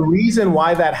doing. The reason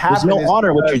why that happens. There's no honor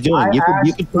in what you're doing. You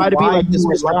can try to be like this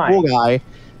cool guy,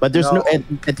 but there's no.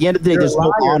 At the end of the day, there's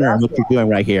no honor in what you're doing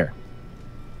right here.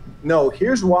 No,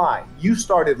 here's why. You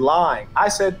started lying. I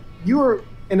said you were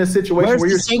in a situation where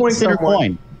you're suing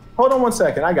someone. Hold on one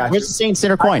second. I got you. Where's the Saint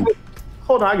Center coin?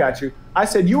 Hold on, I got you. I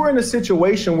said you were in a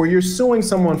situation where you're suing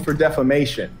someone for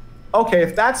defamation. Okay,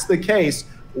 if that's the case,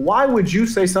 why would you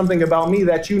say something about me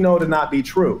that you know to not be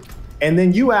true? And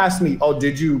then you asked me, oh,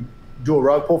 did you do a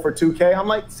rug pull for 2K? I'm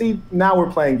like, see, now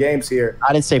we're playing games here.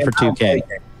 I didn't say for 2K.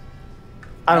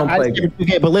 I don't play games.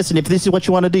 Okay, but listen, if this is what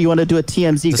you want to do, you want to do a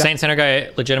TMZ. The Saint Center guy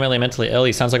legitimately mentally ill.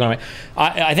 He sounds like one of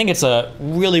my... I think it's a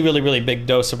really, really, really big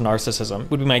dose of narcissism,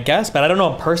 would be my guess, but I don't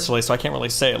know him personally, so I can't really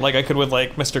say it. Like I could with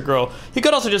like Mr. Girl. He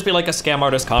could also just be like a scam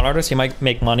artist, con artist. He might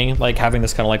make money like having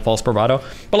this kind of like false bravado.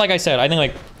 But like I said, I think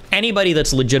like anybody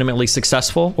that's legitimately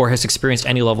successful or has experienced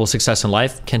any level of success in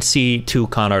life can see two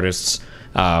con artists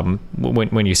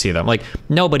when you see them. Like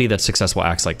nobody that's successful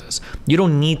acts like this. You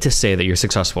don't need to say that you're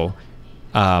successful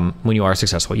when you are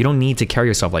successful. You don't need to carry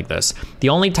yourself like this. The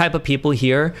only type of people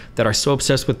here that are so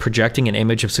obsessed with projecting an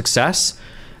image of success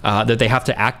that they have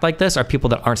to act like this are people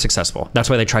that aren't successful. That's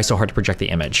why they try so hard to project the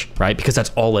image, right? Because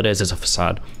that's all it is a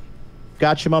facade.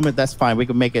 Gotcha moment. That's fine. We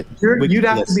can make it. You'd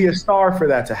have to be a star for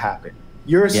that to happen.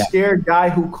 You're a scared guy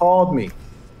who called me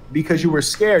because you were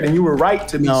scared, and you were right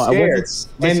to be scared.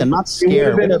 Listen, I'm not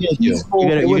scared. What are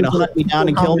you going to hunt me down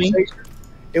and kill me?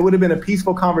 It would have been a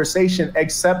peaceful conversation,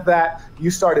 except that you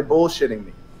started bullshitting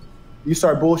me. You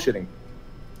started bullshitting me.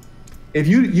 If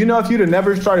you'd have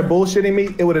never started bullshitting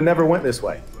me, it would have never went this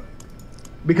way.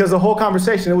 Because the whole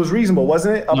conversation, it was reasonable,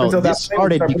 wasn't it? No, this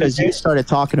started because you started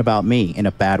talking about me in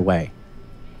a bad way.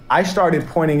 I started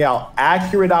pointing out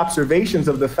accurate observations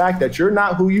of the fact that you're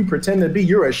not who you pretend to be.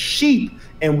 You're a sheep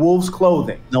in wolf's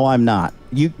clothing. No, I'm not.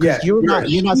 You're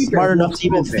not smart enough to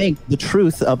even think the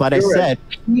truth of what I said.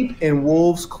 Sheep in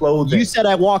wolf's clothing. You said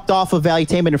I walked off of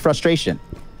valuetainment and frustration.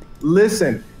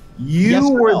 Listen,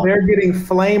 you were there getting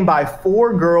flamed by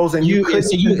 4 girls, and you're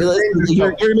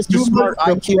Mr. Smart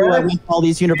IQ. I went to all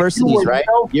these universities, right?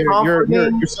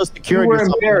 You're so secure. You were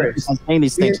embarrassed. The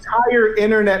entire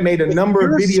internet made a number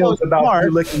of videos about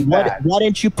you looking bad. Why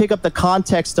didn't you pick up the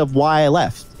context of why I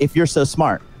left? If you're so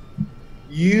smart.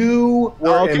 You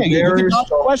were embarrassed. You can ask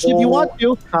the question if you want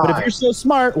to, but if you're so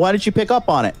smart, why didn't you pick up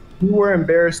on it? You were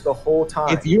embarrassed the whole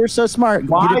time. If you're so smart,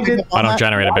 I don't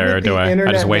generate a barrier, do I?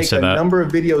 I just wasted that. A number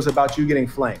of videos about you getting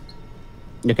flamed.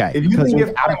 Okay. If you think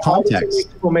it's out of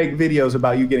context, people make videos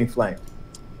about you getting flamed.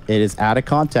 It is out of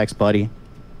context, buddy.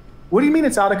 What do you mean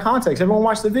it's out of context? Everyone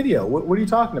watched the video. What are you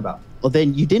talking about? Well,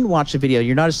 then you didn't watch the video.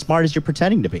 You're not as smart as you're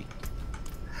pretending to be.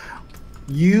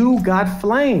 You got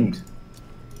flamed.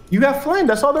 You got flamed.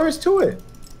 That's all there is to it.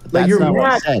 Like That's you're not what I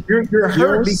mad. said. You're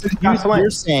hurt because you got You're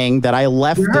saying that I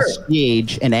left You're the hurt.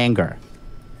 stage in anger.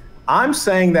 I'm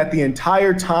saying that the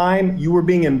entire time you were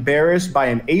being embarrassed by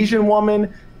an Asian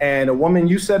woman and a woman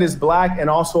you said is black and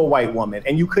also a white woman,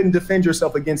 and you couldn't defend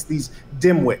yourself against these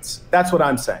dimwits. That's what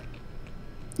I'm saying.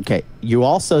 Okay. You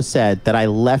also said that I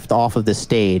left off of the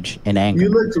stage in anger. You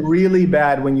looked really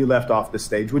bad when you left off the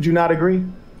stage. Would you not agree?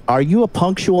 Are you a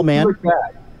punctual man? You looked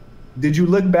bad. Did you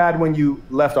look bad when you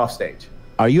left off stage?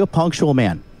 Are you a punctual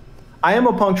man? I am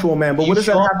a punctual man, but You what does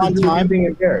that show up have to on do with you time? being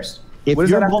embarrassed? If What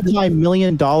does your that have to do-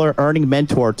 multi-million-dollar earning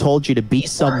mentor told you to be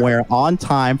somewhere on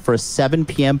time for a 7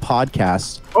 p.m.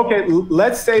 podcast, Okay,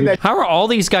 let's say that How are all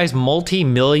these guys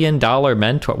multi-million-dollar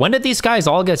mentor? When did these guys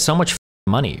all get so much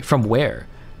money? From where?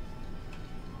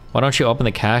 Why don't you open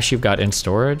the cash you've got in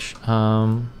storage?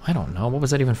 I don't know. What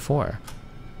was that even for?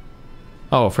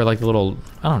 Oh, for like the little,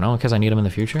 I don't know, because I need them in the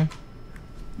future?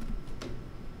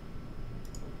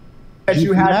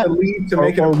 you had to leave to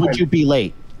make an or would appointment. you be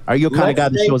late? Are you a kind of Let's guy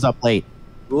that say- shows up late?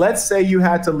 Let's say you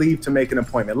had to leave to make an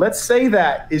appointment. Let's say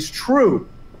that is true.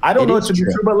 I don't It know is it to be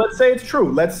true. true, but let's say it's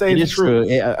true. Let's say It it's is true.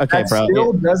 true. Okay, That bro.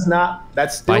 still does not.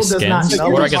 That still Buy does not. skins?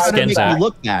 nullify Where do I get the- skins make at? me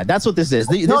look bad. That's what this is.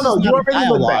 This No, is no, not you a already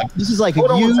look dialogue. bad. This is like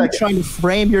Hold on one you second. trying to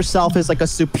frame yourself as like a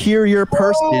superior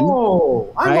person. Oh,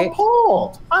 I'm right?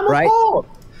 appalled. I'm Right? appalled.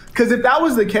 Because if that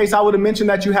was the case, I would have mentioned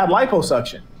that you had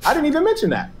liposuction. I didn't even mention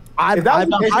that. If that was I'm the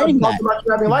not case, I hiding would that. talk about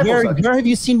you having Where, liposuction. where have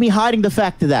you seen me hiding the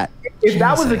fact of that? If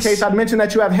that was the Jesus. case, I'd mention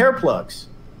that you have hair plugs.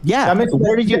 Yeah. I mentioned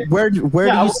Where that- did you where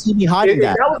Yeah, do you see me hiding if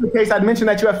that? that was the case, I'd mention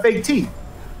that you have fake teeth.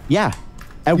 Yeah.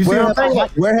 And You see where what have, I'm saying?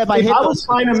 where have I If hit I those? was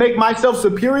trying to make myself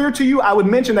superior to you, I would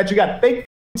mention that you got fake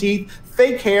teeth,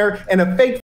 fake hair, and a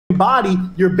fake body.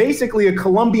 You're basically a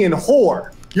Colombian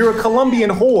whore. You're a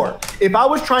Colombian whore. If I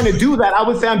was trying to do that, I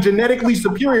would say I'm genetically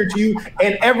superior to you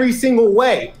in every single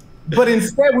way. But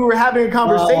instead, we were having a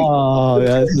conversation. Oh,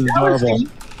 this is horrible.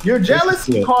 Your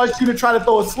jealousy cute. caused you to try to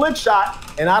throw a slip shot,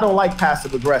 and I don't like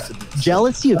passive aggressiveness.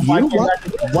 Jealousy of That's why I you? came What? back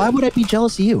aggressive. Why would I be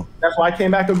jealous of you? That's why I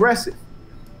came back aggressive.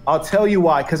 I'll tell you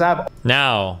why, because I have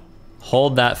Now,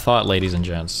 hold that thought, ladies and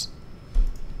gents.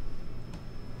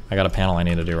 I got a panel I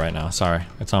need to do right now. Sorry,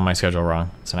 it's on my schedule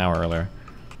wrong. It's an hour earlier.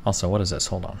 Also, what is this?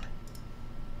 Hold on.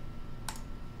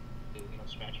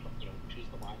 Choose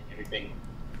the line and everything.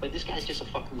 But this guy's just a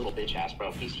fucking little bitch ass,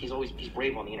 bro. He's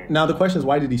brave on the internet. Now the question is,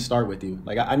 why did he start with you?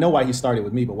 Like I know why he started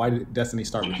with me, but why did Destiny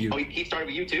start with you? Oh, he started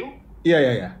with you too?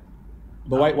 Yeah.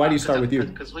 But why do you start with you?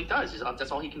 Because what he does is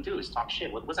that's all he can do is talk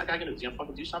shit. What's that guy gonna do? Is he gonna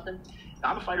fucking do something?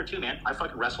 I'm a fighter too, man. I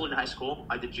fucking wrestled in high school.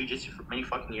 I did jujitsu for many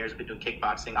fucking years. I've been doing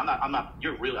kickboxing. I'm not.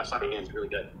 You're really. I saw your hands really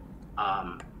good.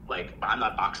 But I'm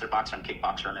not boxer. I'm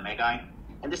kickboxer, MMA guy.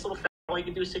 And this little fat, all he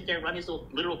can do is sit there and run his little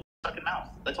literal fucking mouth.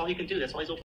 That's all he can do. That's all his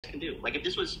little can do. Like if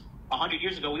this was 100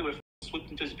 years ago, we would have swooped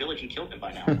into his village and killed him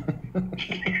by now.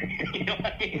 You know what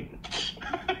I mean?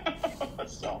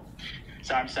 So,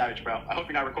 sorry, I'm savage, bro. I hope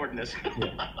you're not recording this.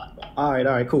 All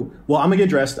right, cool. Well, I'm gonna get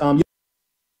dressed.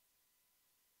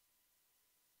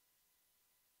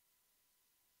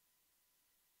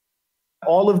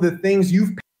 all of the things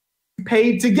you've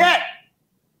paid to get.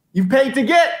 You've paid to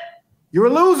get. You're a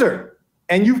loser.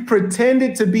 And you've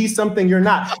pretended to be something you're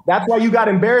not. That's why you got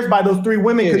embarrassed by those 3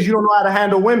 women, because you don't know how to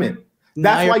handle women.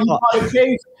 That's why you fought a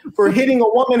case for hitting a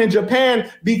woman in Japan,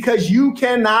 because you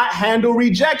cannot handle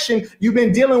rejection. You've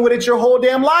been dealing with it your whole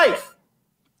damn life.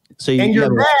 So And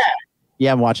you're mad. You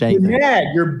haven't watched You're anything. mad.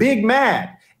 You're big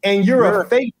mad. And you're a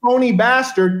fake phony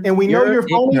bastard. And we know You're you're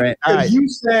phony ignorant. because All right. you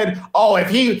said, oh, if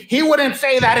he wouldn't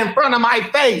say that in front of my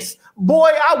face, boy,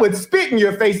 I would spit in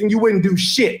your face and you wouldn't do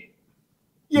shit.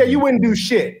 Yeah, you wouldn't do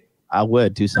shit. I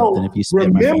would do something So if you spit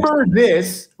in my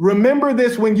face. remember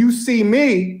this when you see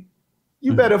me,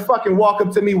 you better fucking walk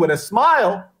up to me with a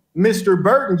smile, Mr.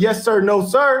 Burton. Yes, sir. No,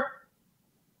 sir.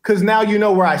 Because now you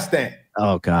know where I stand.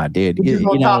 Oh God, dude. Which is You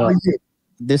on top know, of you.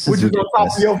 this Which is is on top of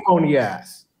ridiculous. your phony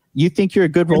ass. You think you're a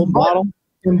good role model?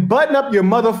 And button up your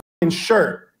motherfucking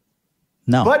shirt.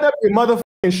 No, Button up your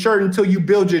motherfucking shirt until you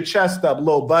build your chest up,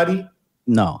 little buddy.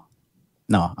 no.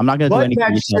 I'm not gonna do Button anything.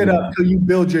 that you tell shit me up to. until you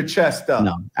build your chest up.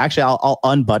 No, actually, I'll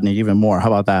unbutton it even more.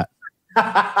 How about that?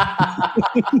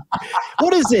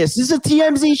 What is this? This is a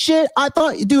TMZ shit? I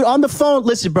thought, dude, on the phone.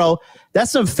 Listen, bro,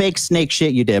 that's some fake snake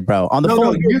shit you did, bro. On the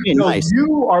phone, you're being nice.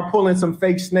 You are pulling some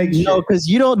fake snake shit. No, because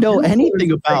you don't know You're anything pulling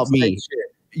some about fake me. snake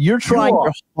shit. You're trying are.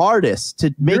 your hardest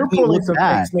to make You're me pulling look some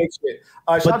bad. fake snake shit.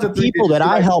 Shout But out the to Three people that Digits.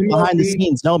 He I writes, help behind the MLD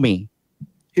scenes know me.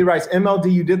 He writes,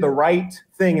 MLD, you did the right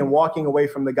thing and walking away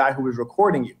from the guy who was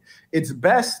recording you. It's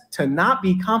best to not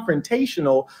be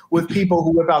confrontational with people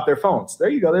who whip out their phones. There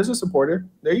you go. There's a supporter.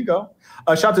 There you go.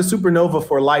 Shout to Supernova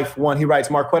for Life 1. He writes,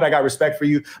 Marquette, I got respect for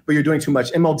you, but you're doing too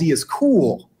much. MLD is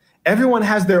cool. Everyone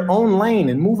has their own lane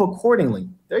and move accordingly.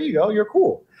 There you go. You're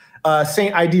cool.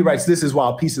 Saint ID writes, this is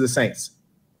wild. Peace of the Saints.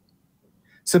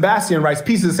 Sebastian writes,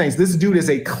 peace of the Saints. This dude is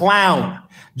a clown.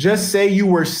 Just say you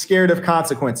were scared of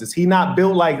consequences. He not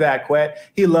built like that, Quet.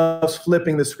 He loves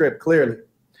flipping the script, clearly.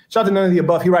 Shout out to none of the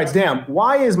above. He writes, damn,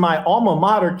 why is my alma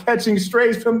mater catching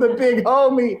strays from the big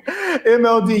homie?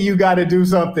 MLD, you got to do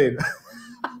something.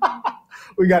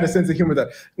 We got a sense of humor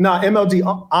there. Nah,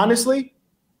 MLD, honestly,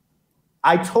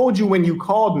 I told you when you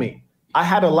called me, I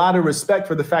had a lot of respect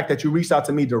for the fact that you reached out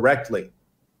to me directly.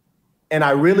 And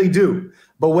I really do.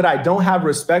 But what I don't have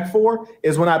respect for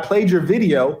is when I played your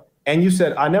video and you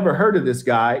said, I never heard of this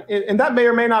guy. And that may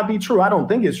or may not be true. I don't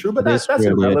think it's true, but that's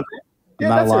irrelevant. Yeah,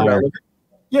 that's irrelevant.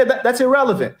 Yeah, that's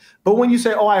irrelevant. But when you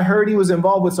say, oh, I heard he was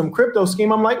involved with some crypto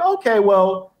scheme, I'm like, okay,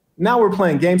 well, now we're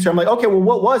playing games here. I'm like, okay, well,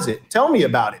 what was it? Tell me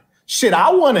about it. Shit,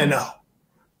 I want to know.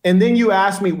 And then you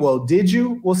ask me, well, did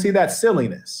you? Well, see, that's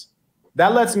silliness.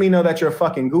 That lets me know that you're a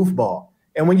fucking goofball.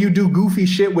 And when you do goofy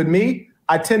shit with me,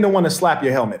 I tend to want to slap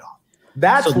your helmet off.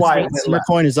 That's why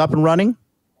Coin is up and running.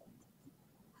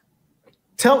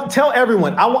 Tell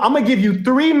everyone. I'm gonna give you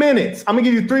 3 minutes. I'm gonna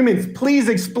give you 3 minutes. Please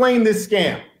explain this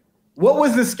scam. What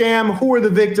was the scam? Who are the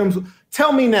victims?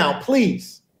 Tell me now,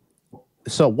 please.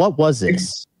 So what was it?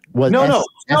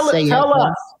 Tell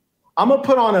us. I'm gonna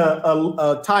put on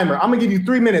a timer. I'm gonna give you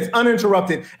 3 minutes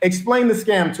uninterrupted. Explain the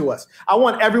scam to us. I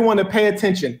want everyone to pay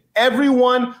attention.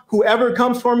 Everyone, whoever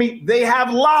comes for me, they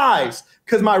have lies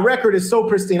because my record is so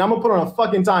pristine. I'm gonna put on a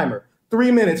fucking timer. 3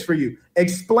 minutes for you.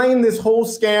 Explain this whole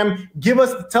scam.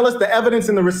 Tell us the evidence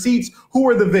and the receipts. Who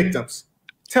are the victims?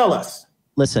 Tell us.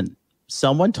 Listen,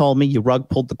 someone told me you rug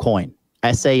pulled the coin.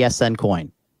 SASN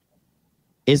coin.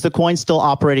 Is the coin still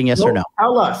operating? Yes or no?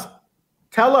 Tell us.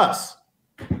 Tell us.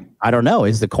 I don't know.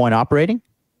 Is the coin operating?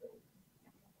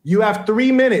 You have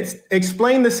 3 minutes.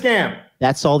 Explain the scam.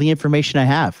 That's all the information I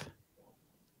have.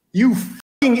 You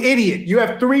fucking idiot. You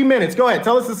have 3 minutes. Go ahead.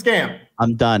 Tell us the scam.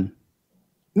 I'm done.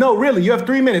 No, really. You have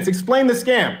 3 minutes. Explain the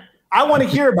scam. I want to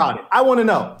hear about it. I want to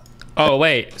know. Oh,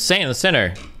 wait. Saint the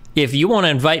Sinner. If you want to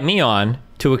invite me on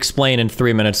to explain in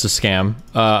 3 minutes the scam,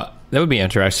 that would be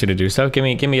interesting to do so. Give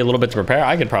me a little bit to prepare.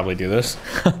 I could probably do this.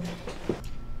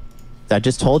 I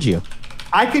just told you.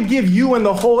 I could give you and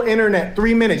the whole internet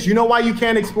 3 minutes. You know why you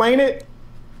can't explain it?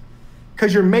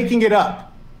 Because you're making it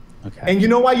up. Okay. And you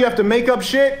know why you have to make up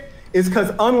shit? Is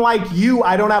because unlike you,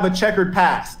 I don't have a checkered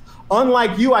past.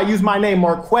 Unlike you, I use my name,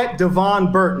 Marquette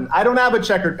Devon Burton. I don't have a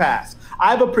checkered past. I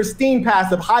have a pristine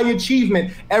past of high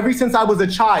achievement ever since I was a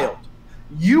child.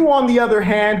 You, on the other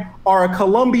hand, are a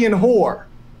Colombian whore.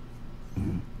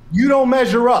 You don't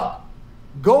measure up.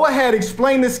 Go ahead,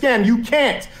 explain the scam. You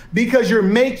can't because you're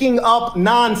making up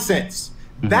nonsense.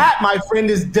 That, my friend,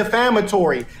 is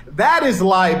defamatory. That is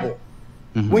libel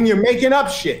when you're making up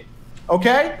shit.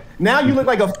 Okay? Now you look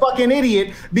like a fucking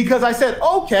idiot because I said,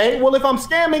 okay, well, if I'm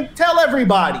scamming, tell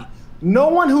everybody. No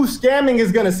one who's scamming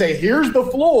is going to say, here's the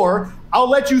floor. I'll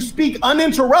let you speak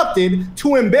uninterrupted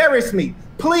to embarrass me.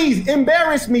 Please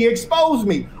embarrass me, expose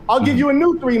me. I'll give you a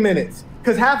new 3 minutes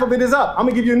because half of it is up. I'm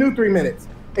going to give you a new 3 minutes.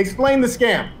 Explain the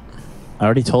scam. I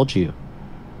already told you.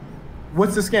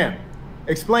 What's the scam?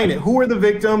 Explain it. Who are the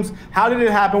victims? How did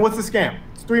it happen? What's the scam?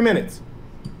 It's 3 minutes.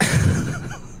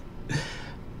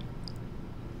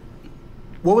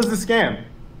 What was the scam?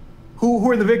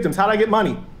 Who are the victims? How did I get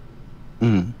money?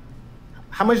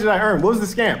 How much did I earn? What was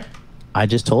the scam? I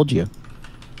just told you.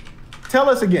 Tell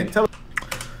us again. Tell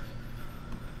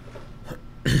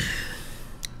us.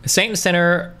 Saint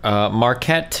Center,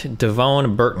 Marquette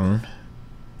Devon Burton,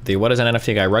 the What is an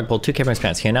NFT guy, rug pulled 2K from his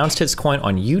pants. He announced his coin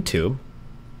on YouTube.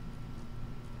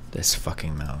 This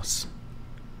fucking mouse.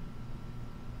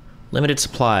 Limited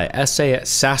supply.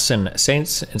 Assassin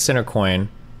Saints and Sinner coin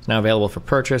is now available for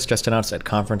purchase. Just announced at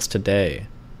conference today.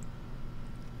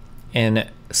 In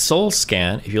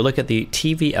SoulScan, if you look at the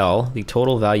TVL, the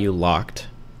total value locked,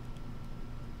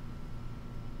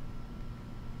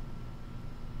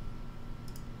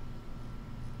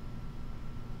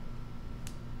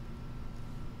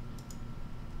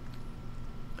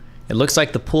 it looks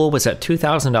like the pool was at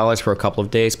 $2,000 for a couple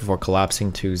of days before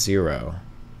collapsing to zero.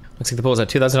 Looks like the pool was at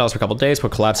 $2,000 for a couple of days before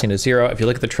collapsing to zero. If you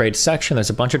look at the trade section, there's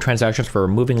a bunch of transactions for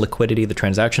removing liquidity. The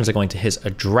transactions are going to his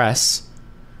address,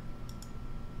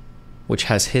 which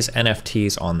has his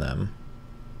NFTs on them.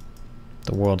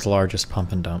 The world's largest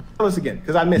pump and dump. Tell us again,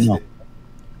 because I missed it.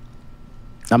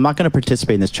 I'm not going to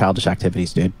participate in this childish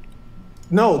activities, dude.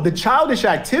 No, the childish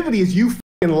activity is you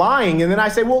fucking lying, and then I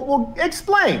say, well,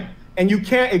 explain, and you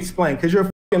can't explain because you're a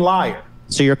fucking liar.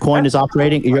 So your coin is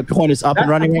operating. Your coin is up and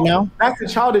running right now. That's the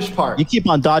childish part. You keep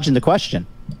on dodging the question.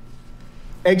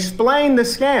 Explain the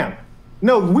scam.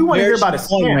 No, we want to hear about a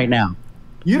scam right now.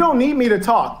 You don't need me to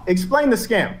talk. Explain the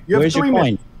scam. You have Where's 3 your coin?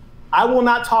 minutes. I will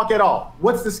not talk at all.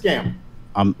 What's the scam?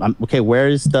 Okay. Where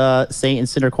is the Saint and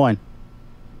Sinner coin?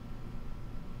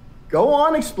 Go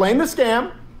on. Explain the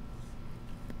scam.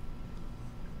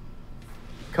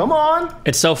 Come on.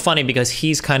 It's so funny because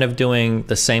he's kind of doing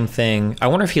the same thing. I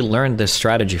wonder if he learned this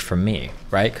strategy from me,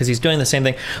 right? Because he's doing the same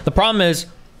thing. The problem is,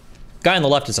 guy on the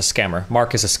left is a scammer.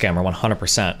 Mark is a scammer,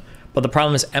 100%. But the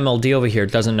problem is MLD over here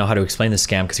doesn't know how to explain the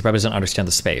scam because he probably doesn't understand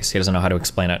the space. He doesn't know how to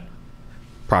explain it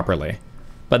properly.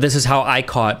 But this is how I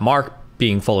caught Mark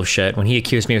being full of shit when he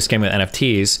accused me of scamming with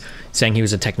NFTs, saying he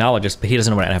was a technologist, but he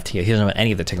doesn't know what NFT is. He doesn't know what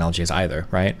any of the technology is either,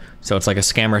 right? So it's like a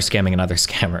scammer scamming another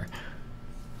scammer.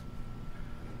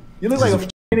 You look like a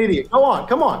f***ing idiot. Go on.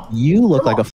 Come on. You look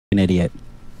like a f***ing idiot.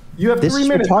 You have 3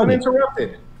 minutes retarded.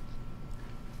 uninterrupted.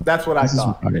 That's what I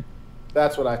thought.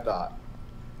 That's what I thought.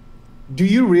 Do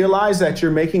you realize that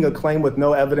you're making a claim with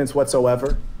no evidence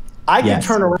whatsoever? I can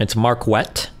turn around. It's Mark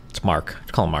Wet. It's Mark.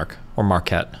 Just call him Mark or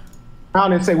Marquette.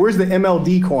 And say, where's the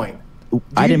MLD coin?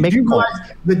 I didn't make a coin.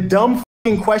 The dumb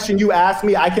f***ing question you asked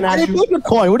me, I can ask you. I didn't make a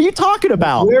coin. What are you talking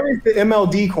about? Where is the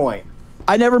MLD coin?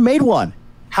 I never made one.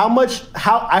 How much?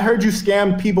 I heard you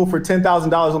scammed people for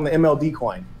 $10,000 on the MLD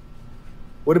coin.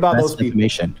 What about those people?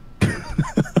 Information.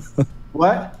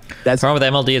 What? The problem with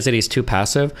MLD is that he's too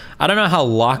passive. I don't know how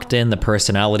locked in the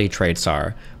personality traits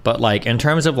are, but like in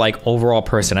terms of like overall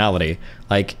personality,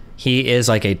 like he is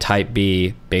like a type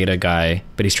B beta guy,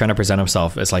 but he's trying to present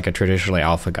himself as like a traditionally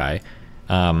alpha guy.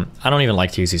 I don't even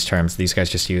like to use these terms. These guys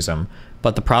just use them.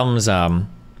 But the problem is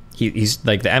he's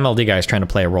like the MLD guy is trying to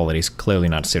play a role that he's clearly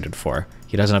not suited for.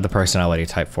 He doesn't have the personality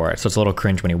type for it. So it's a little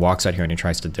cringe when he walks out here and he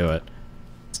tries to do it.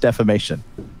 It's defamation.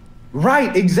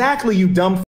 Right, exactly, you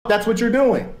dumb f***. That's what you're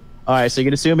doing. All right, so you're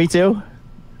going to sue me too?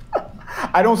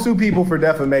 I don't sue people for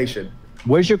defamation.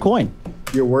 Where's your coin?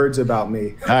 Your words about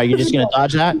me. All right, you're just going to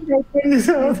dodge that? This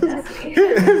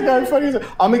guy's funny.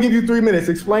 I'm going to give you 3 minutes.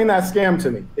 Explain that scam to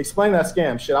me. Explain that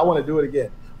scam. Shit, I want to do it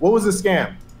again. What was the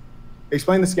scam?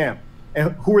 Explain the scam.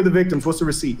 And who are the victims? What's the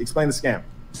receipt? Explain the scam.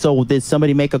 So did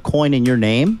somebody make a coin in your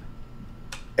name?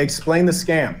 Explain the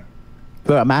scam.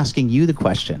 But I'm asking you the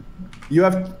question. You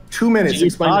have 2 minutes to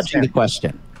explain the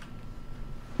question.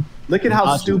 Look at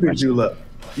how stupid you look.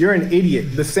 You're an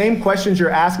idiot. The same questions you're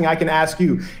asking, I can ask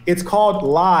you. It's called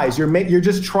lies. You're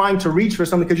just trying to reach for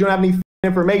something because you don't have any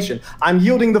information. I'm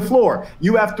yielding the floor.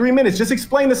 You have 3 minutes. Just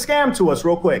explain the scam to us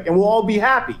real quick, and we'll all be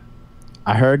happy.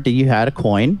 I heard that you had a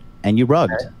coin and you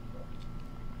rugged. Okay.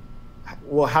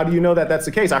 Well, how do you know that that's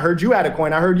the case? I heard you had a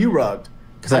coin. I heard you rugged.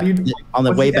 On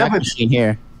the way back machine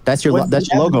here. That's your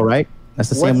logo, right? That's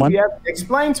the same one?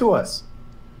 Explain to us.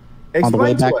 On the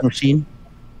way back machine?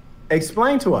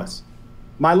 Explain to us.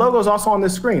 My logo is also on the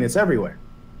screen. It's everywhere.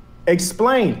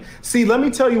 Explain. See, let me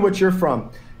tell you what you're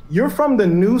from. You're from the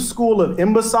new school of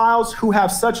imbeciles who have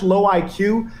such low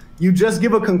IQ. You just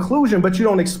give a conclusion, but you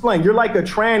don't explain. You're like a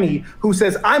tranny who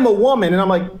says, I'm a woman. And I'm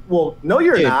like, well, no,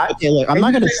 you're not. Okay, look, I'm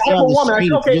not going to stay on the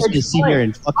stream. Okay, just to sit here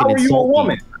and fucking how are you a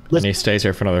woman? And he stays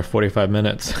here for another 45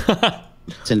 minutes.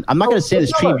 Listen, I'm not going to stay on the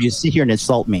stream. You sit here and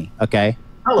insult me, okay?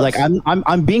 Like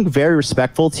I'm being very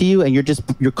respectful to you, and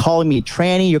you're calling me a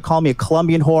tranny. You're calling me a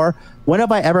Colombian whore. When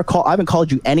have I ever called? I haven't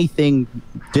called you anything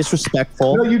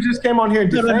disrespectful. No, you just came on here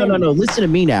and no. Listen to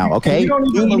me now, okay? You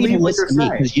need to listen to me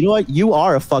because you know what? You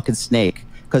are a fucking snake.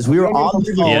 Because we were on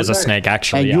the phone. He is a snake,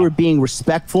 actually. And you were being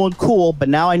respectful and cool, but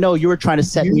now I know you were trying to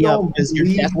set me up because you're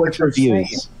desperate for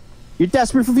views. You're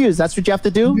desperate for views. That's what you have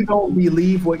to do. You don't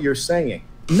believe what you're saying.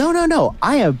 No.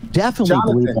 I am definitely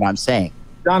believe what I'm saying.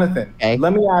 Jonathan,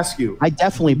 let me ask you. I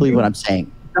definitely believe what I'm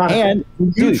saying. Jonathan,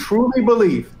 do you truly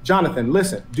believe, Jonathan,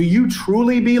 listen, do you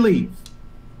truly believe,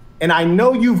 and I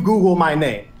know you've Googled my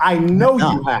name. I know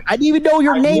you have. I didn't even know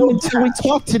your name until we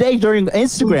talked today during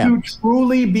Instagram. Do you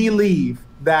truly believe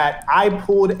that I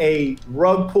pulled a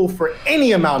rug pull for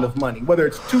any amount of money, whether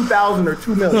it's $2,000 or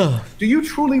 $2 million? Do you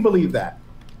truly believe that?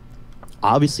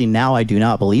 Obviously, now I do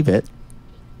not believe it.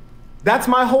 That's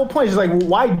my whole point. It's like,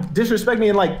 why disrespect me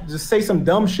and like just say some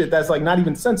dumb shit that's like not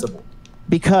even sensible?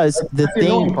 Because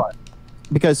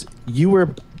because you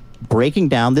were breaking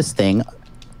down this thing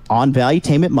on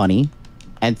Valuetainment Money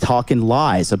and talking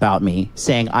lies about me,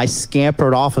 saying I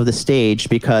scampered off of the stage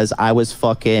because I was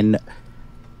fucking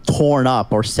torn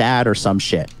up or sad or some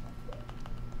shit.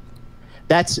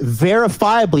 That's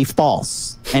verifiably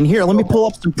false. And here, let me pull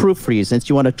up some proof for you, since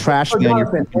you want to trash me on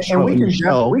your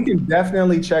show. We can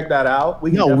definitely check that out.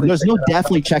 No, there's no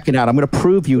definitely check it out. I'm going to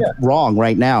prove you wrong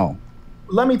right now.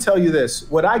 Let me tell you this.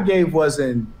 What I gave was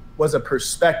a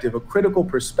perspective, a critical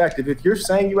perspective. If you're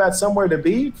saying you had somewhere to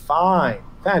be, fine,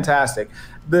 fantastic.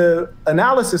 The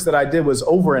analysis that I did was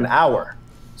over an hour.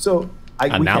 So we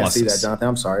can't see that, Jonathan.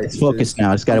 I'm sorry. It's focused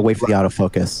now. I just got to wait for the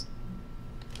autofocus.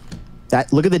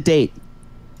 Look at the date.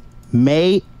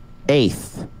 May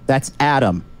 8th. That's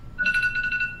Adam.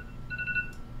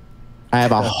 I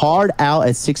have a hard out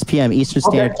at 6 p.m. Eastern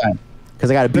Standard Time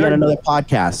because I got to be on another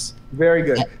podcast. Very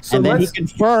good. So and then he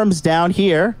confirms down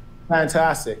here.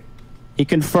 Fantastic. He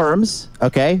confirms.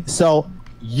 Okay. So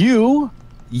you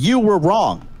were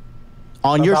wrong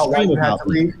on your stream about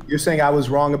me. You're saying I was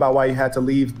wrong about why you had to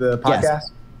leave the podcast?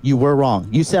 Yes, you were wrong.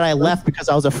 You said I left because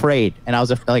I was afraid and I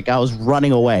was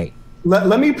running away.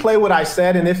 Let me play what I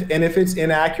said, and if it's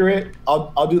inaccurate,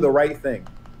 I'll do the right thing.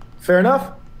 Fair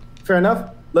enough? Fair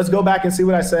enough? Let's go back and see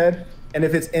what I said, and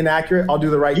if it's inaccurate, I'll do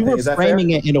the right thing. Is that fair?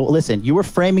 You were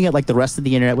framing it like the rest of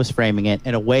the internet was framing it,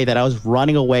 in a way that I was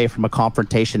running away from a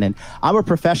confrontation, and I'm a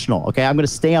professional, okay? I'm going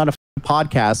to stay on a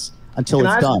podcast until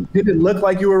it's done. Did it look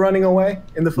like you were running away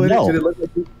in the footage? No. Did it look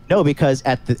like No, because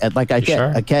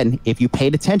again, if you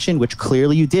paid attention, which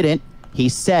clearly you didn't,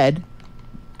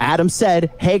 Adam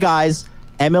said, hey guys,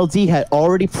 MLD had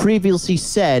already previously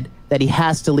said that he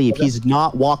has to leave. He's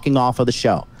not walking off of the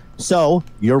show. So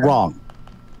you're wrong.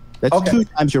 That's 2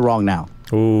 times you're wrong now.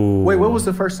 Ooh. Wait, what was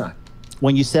the first time?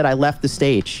 When you said I left the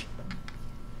stage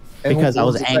because I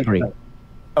was angry.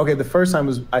 Okay, the first time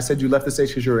was I said you left the stage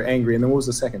because you were angry, and then what was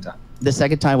the second time? The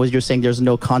second time was you're saying there's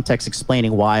no context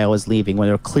explaining why I was leaving, when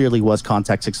there clearly was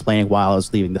context explaining why I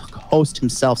was leaving. The host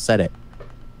himself said it.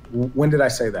 When did I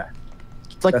say that?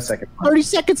 Like 30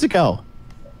 seconds ago.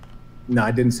 No, I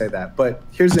didn't say that. But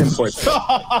here's the important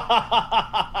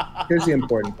part. Here's the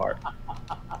important part.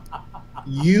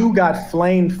 You got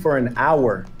flamed for an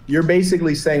hour. You're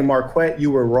basically saying, Marquette, you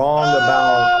were wrong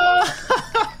about.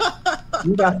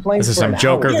 You got flamed. This is some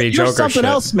Joker v. Joker shit. You're something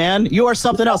else, man. You are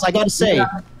something else. I got to say.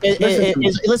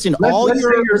 Listen, all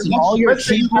your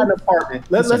achievements.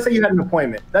 Let's say you had an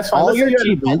appointment. That's fine. All your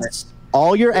achievements,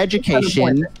 all your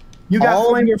education. You got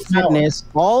all your fitness,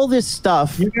 all this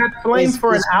stuff. You got flamed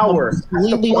for an hour.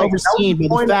 Completely overseen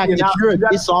by the fact that you're a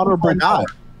dishonorable guy.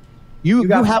 You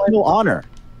have no honor.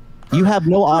 You have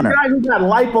no honor. You're a guy who got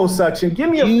liposuction. Give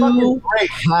me a fucking break.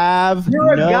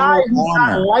 You're a guy who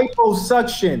got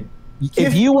liposuction.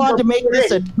 If you want to make this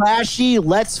a trashy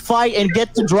let's fight and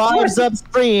get the drives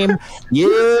upstream, you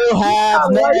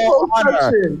have no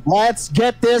honor. Let's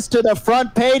get this to the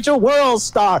front page of World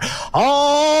Star.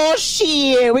 Oh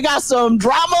shit, we got some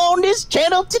drama on this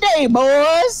channel today,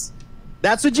 boys.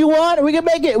 That's what you want? We can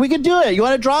make it. We can do it. You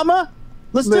want a drama?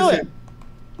 Let's do it.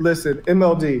 Listen,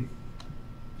 MLD.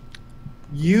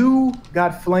 You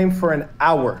got flamed for an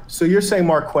hour. So you're saying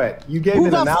Marquette. You gave an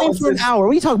analysis. Who got flamed for an hour?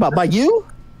 What are you talking about? By you?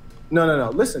 No.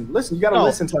 Listen. You got to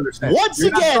listen to understand. Once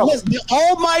again, listen, the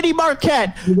almighty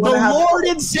Marquette, the Lord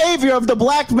and Savior of the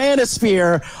Black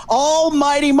Manosphere,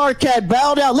 almighty Marquette,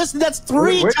 bow down. Listen, that's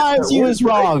three times he was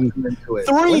wrong.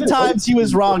 3 times he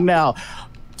was wrong now.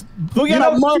 We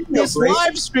got to mark this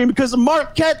live stream because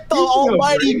Marquette, the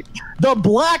almighty, the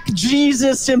Black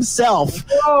Jesus himself,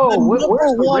 the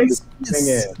number one,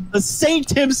 the saint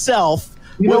himself,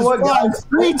 you know what, guys?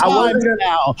 3 times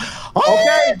now.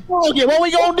 Okay, what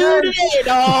we gonna do today,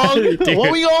 dog?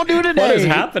 What we gonna do today? What is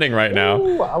happening right now?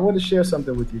 Ooh, I want to share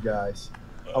something with you guys.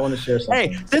 I want to share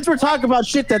something. Hey, since we're talking about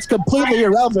shit that's completely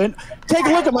irrelevant, take a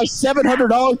look at my $700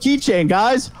 keychain,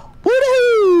 guys.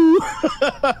 Woo-hoo!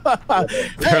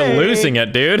 They're losing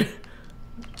it, dude.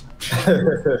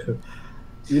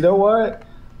 You know what?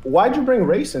 Why'd you bring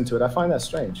race into it? I find that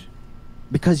strange.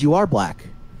 Because you are black.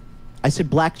 I said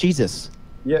Black Jesus.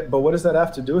 Yeah, but what does that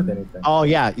have to do with anything? Oh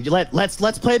yeah,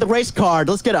 let's play the race card.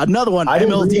 Let's get another one.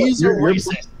 MLDs are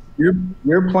racist.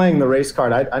 You're playing the race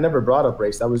card. I never brought up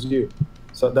race. That was you.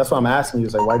 So that's why I'm asking you.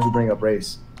 Is like, why'd you bring up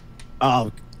race?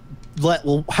 Well,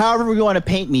 however you want to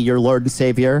paint me, your Lord and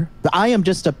Savior, but I am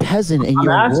just a peasant in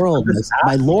your world,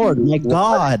 my Lord, my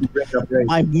God,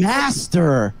 my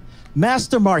Master,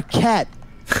 Master Marquette,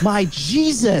 my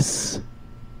Jesus.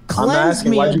 Cleanse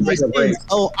me of my sins.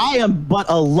 Oh, I am but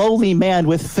a lowly man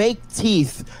with fake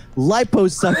teeth,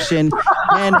 liposuction,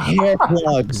 and hair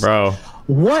plugs. Bro.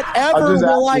 Whatever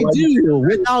will I do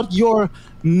without your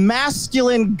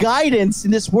masculine guidance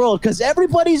in this world? Because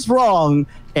everybody's wrong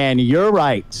and you're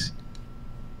right.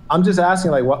 I'm just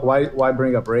asking, like, why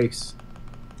bring up race?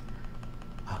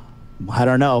 I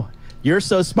don't know. You're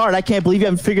so smart. I can't believe you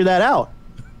haven't figured that out.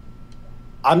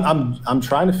 I'm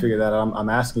trying to figure that out. I'm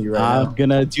asking you right now. I'm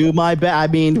gonna do my best. I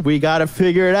mean, we gotta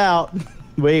figure it out.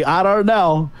 I don't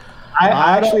know. I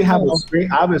actually have a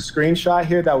screen. I have a screenshot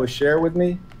here that was shared with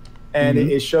me, and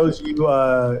it shows you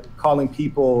calling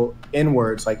people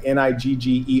N-words like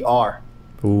N-I-G-G-E-R.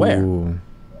 Ooh.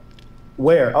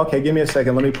 Where? Okay, give me a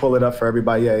second. Let me pull it up for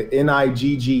everybody. Yeah,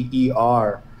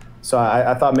 N-I-G-G-E-R. So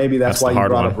I thought maybe that's why you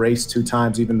brought up race 2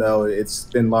 times, even though it's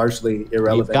been largely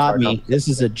irrelevant. You've got me. This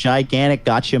is a gigantic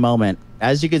gotcha moment.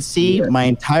 As you can see, my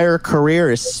entire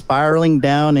career is spiraling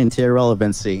down into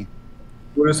irrelevancy.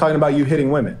 We're just talking about you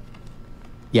hitting women.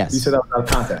 Yes. You said that was out of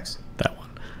context. That one.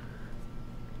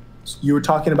 You were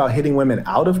talking about hitting women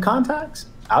out of context?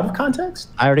 Out of context?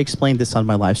 I already explained this on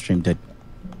my live stream, did.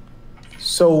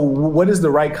 So what is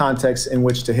the right context in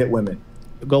which to hit women?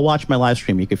 Go watch my live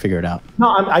stream. You can figure it out. No,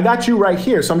 I got you right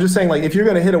here. So I'm just saying, like, if you're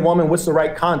going to hit a woman, what's the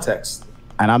right context?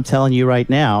 And I'm telling you right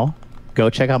now,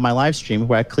 go check out my live stream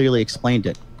where I clearly explained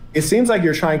it. It seems like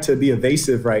you're trying to be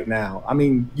evasive right now. I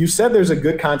mean, you said there's a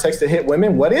good context to hit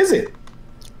women. What is it?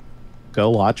 Go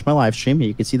watch my live stream and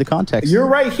you can see the context. You're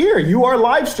right here. You are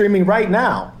live streaming right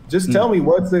now. Just tell me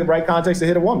what's the right context to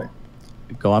hit a woman.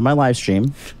 Go on my live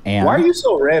stream. And why are you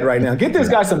so red right now? Get this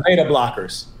guy some beta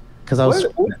blockers. Because I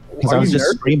was just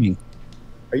screaming.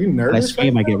 Are you nervous? When I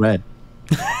scream, I get red.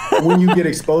 When you get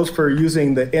exposed for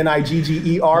using the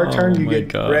N-I-G-G-E-R term, you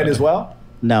get red as well?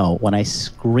 No, when I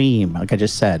scream, like I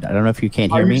just said. I don't know if you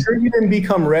can't hear me. Are you sure you didn't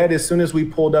become red as soon as we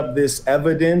pulled up this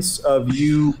evidence of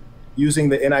you using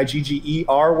the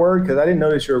N-I-G-G-E-R word? Because I didn't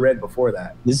notice you were red before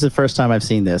that. This is the first time I've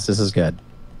seen this. This is good.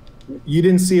 You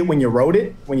didn't see it when you wrote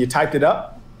it? When you typed it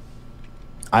up?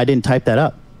 I didn't type that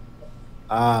up.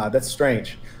 Ah, that's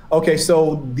strange. Okay,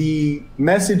 so the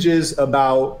messages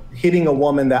about hitting a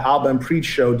woman that Alba and Preach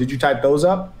showed, did you type those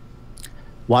up?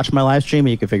 Watch my live stream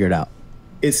and you can figure it out.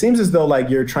 It seems as though like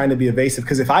you're trying to be evasive,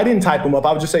 because if I didn't type them up,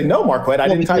 I would just say, no, Marquette, I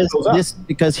didn't type those up.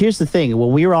 Because here's the thing.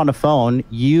 When we were on the phone,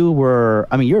 you were,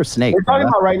 I mean, you're a snake. We're talking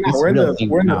about right now. We're in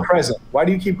the present. Why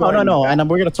do you keep going? No. And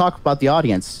we're going to talk about the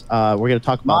audience. We're going to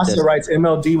talk about Masa writes,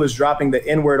 MLD was dropping the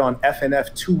N-word on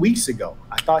FNF 2 weeks ago.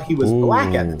 I thought he was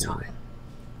black at the time.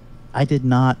 I did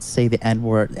not say the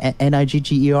N-word.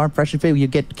 N-I-G-G-E-R, impression fail. You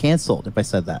get canceled if I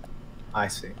said that. I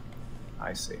see.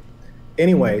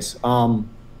 Anyways,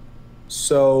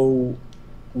 so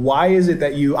why is it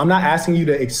that I'm not asking you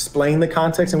to explain the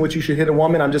context in which you should hit a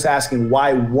woman. I'm just asking,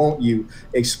 why won't you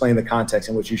explain the context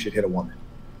in which you should hit a woman?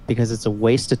 Because it's a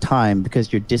waste of time,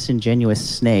 because you're disingenuous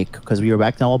snake, because we were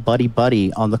acting all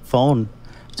buddy on the phone.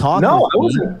 Talking. No, I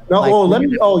wasn't. No, like,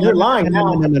 you're lying.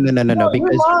 No. Because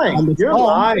you're lying. You're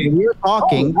lying. We were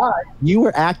talking. You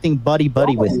were acting buddy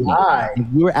with me.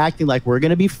 You were acting like we're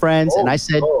gonna be friends. And I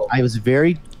said, I was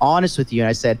very honest with you, and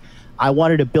I said, I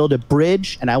wanted to build a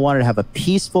bridge, and I wanted to have a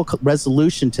peaceful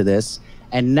resolution to this.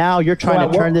 And now you're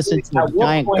trying to turn this into a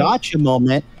giant gotcha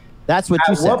moment. That's what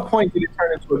you said. At what point did it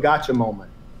turn into a gotcha moment?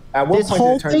 At what this point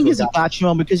whole thing is a gotcha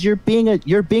moment because you're being a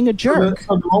jerk.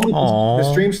 So the moment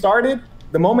the stream started.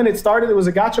 The moment it started, it was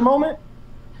a gotcha moment?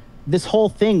 This whole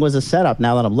thing was a setup,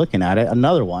 now that I'm looking at it.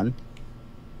 Another one.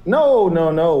 No.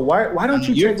 Why don't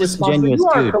you take responsibility? You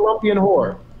are a Colombian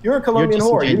whore. You're a Colombian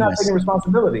whore. You're not taking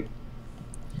responsibility.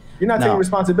 You're not taking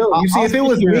responsibility. You see, if it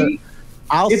was me,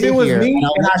 if it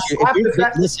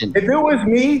was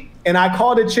me and I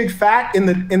called a chick fat in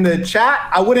the chat,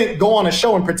 I wouldn't go on a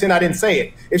show and pretend I didn't say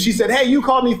it. If she said, hey, you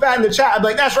called me fat in the chat, I'd be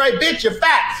like, that's right, bitch, you're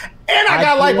fat. And I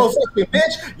got liposuction,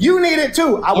 bitch. You need it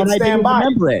too. I would stand by.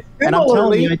 And I'm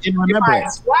telling you, I didn't remember it. If I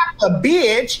slapped a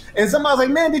bitch and somebody's like,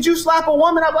 man, did you slap a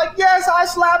woman? I'm like, yes, I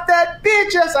slapped that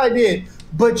bitch. Yes, I did.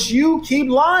 But you keep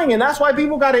lying, and that's why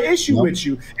people got an issue with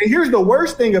you. And here's the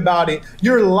worst thing about it.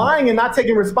 You're lying and not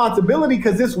taking responsibility,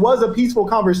 because this was a peaceful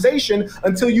conversation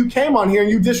until you came on here and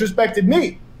you disrespected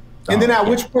me. And then at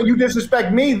which point you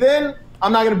disrespect me, then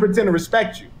I'm not going to pretend to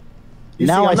respect you.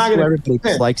 Now I see why everybody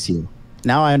dislikes you.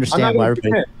 Now I understand why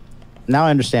everybody... Now I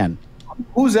understand.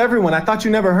 Who's everyone? I thought you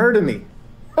never heard of me.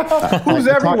 Who's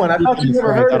everyone? I thought you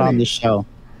never heard of me. On this show.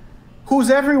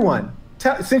 Who's everyone?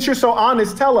 Since you're so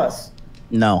honest, tell us.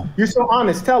 No. You're so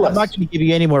honest. Tell us. I'm not going to give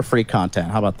you any more free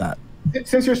content. How about that?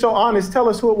 Since you're so honest, tell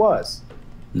us who it was.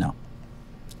 No.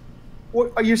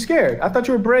 What, are you scared? I thought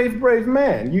you were a brave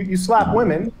man. You slap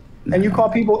women and you call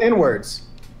people N-words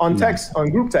on text, on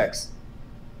group text.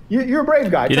 You're a brave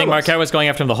guy. You think Marquette was going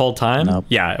after him the whole time? No.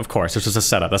 Yeah, of course. It's just a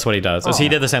setup. That's what he does. He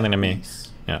did the same thing to me.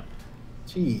 Yeah.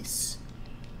 Jeez.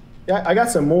 Yeah, I got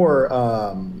some more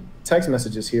text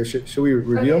messages here. Should we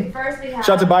review them? First we have...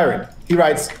 Shout out to Byron. He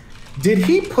writes, did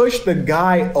he push the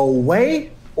guy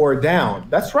away or down?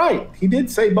 That's right. He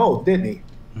did say both, didn't he?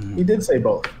 He did say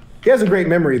both. He has a great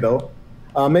memory, though.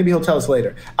 Maybe he'll tell us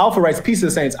later. Alpha writes, peace of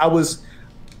the Saints. I was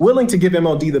willing to give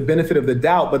MLD the benefit of the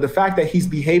doubt, but the fact that he's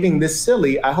behaving this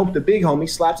silly, I hope the big homie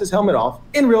slaps his helmet off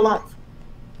in real life.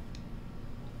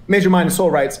 Major Mind and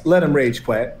Soul writes, let him rage,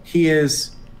 Quet.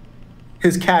 His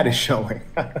cat is showing.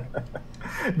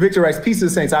 Victor writes, peace of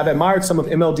the Saints. I've admired some of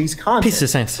MLD's content, Peace of the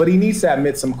Saints. but he needs to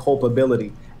admit some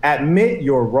culpability. Admit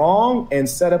you're wrong and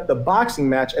set up the boxing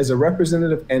match as a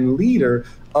representative and leader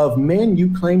of men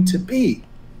you claim to be.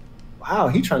 Wow,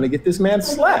 he's trying to get this man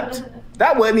slapped.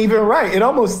 That wasn't even right. It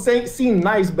almost seemed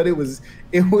nice, but it was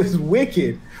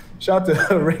wicked. Shout out to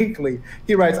Rakeley.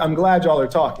 He writes, I'm glad y'all are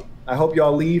talking. I hope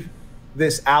y'all leave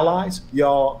this allies.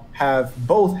 Y'all have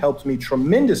both helped me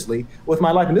tremendously with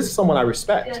my life. And this is someone I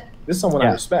respect. Yeah. This is someone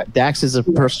I respect. Dax is a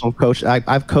personal coach.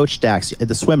 I've coached Dax,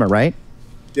 the swimmer, right?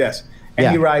 Yes.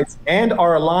 And he writes, and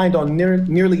are aligned on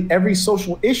nearly every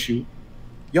social issue.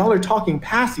 Y'all are talking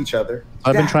past each other.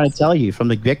 I've been trying to tell you from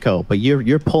the get-go, but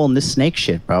you're pulling this snake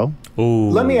shit, bro. Ooh.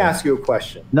 Let me ask you a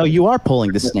question. No, you are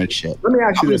pulling this snake shit. Let me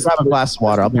ask you this. Grab a glass of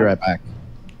water. I'll be right back.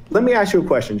 Let me ask you a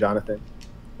question, Jonathan.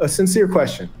 A sincere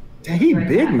question. He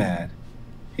big mad.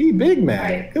 He big mad.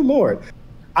 Right. Good Lord.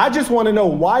 I just want to know,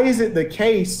 why is it the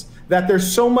case that there's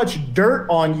so much dirt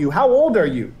on you? How old are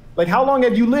you? Like, how long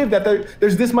have you lived that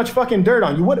there's this much fucking dirt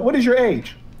on you? What is your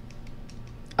age?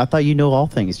 I thought you know all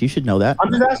things. You should know that. I'm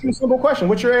just asking a simple question.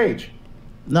 What's your age?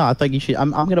 No, I thought you should.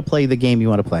 I'm going to play the game you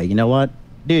want to play. You know what?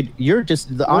 Dude, you're just,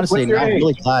 honestly, your age?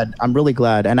 I'm really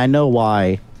glad. And I know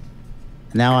why.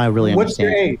 Now I really understand.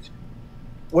 What's your age?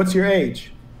 What's your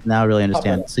age? Now I really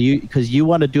understand. So because you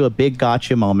want to do a big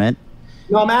gotcha moment.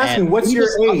 No, I'm asking, what's your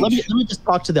age? Let me just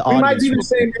talk to the We audience. might be the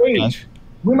same age.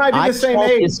 We might be the same I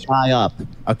called age. this guy up,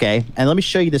 okay? And let me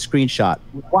show you the screenshot.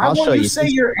 Why I'll show won't you say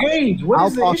your age? What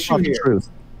is the issue the here? truth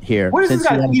here. What is this since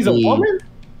guy you think he's a wanna be- woman?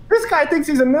 This guy thinks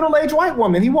he's a middle-aged white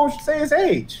woman. He won't say his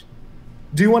age.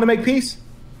 Do you want to make peace?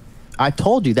 I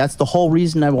told you that's the whole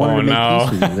reason I wanted to make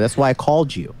peace with you. That's why I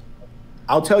called you.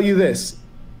 I'll tell you this.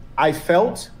 I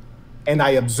felt and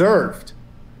I observed.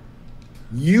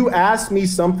 You asked me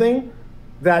something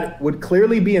that would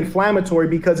clearly be inflammatory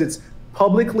because it's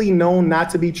publicly known not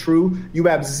to be true. You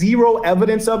have zero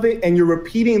evidence of it, and you're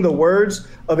repeating the words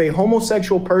of a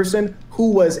homosexual person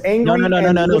who was angry.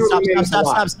 No.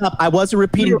 Stop. I wasn't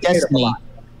repeating Destiny.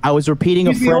 I was repeating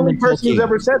a He's the friend only in person who's Tokyo.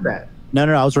 ever said that. No.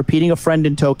 I was repeating a friend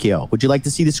in Tokyo. Would you like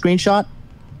to see the screenshot?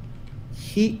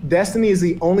 Destiny is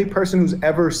the only person who's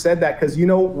ever said that, because you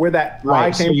know where that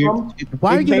lie came from?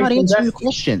 Why are It you came not from answering the Destiny.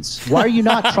 questions? Why are you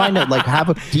not trying to have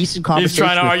a decent conversation? He's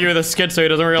trying to argue with a skid so he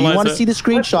doesn't realize You want it. to see the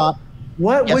screenshot?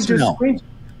 What Yes would your or no? screenshot?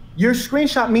 Your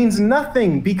screenshot means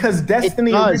nothing because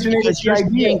Destiny Because originated you're the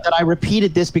idea. saying that I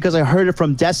repeated this because I heard it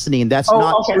from Destiny, and that's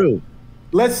not okay. true.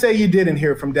 Let's say you didn't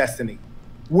hear from Destiny.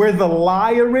 Where the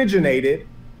lie originated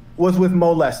was with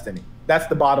Molestiny. That's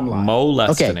the bottom line.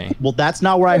 Okay, well, that's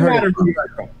not where I heard it.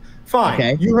 Fine.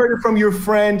 Okay. You heard it from your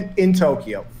friend in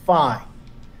Tokyo. Fine.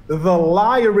 The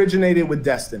lie originated with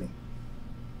Destiny.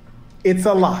 It's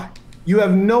a lie. You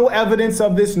have no evidence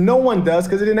of this. No one does,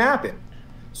 because it didn't happen.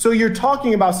 So you're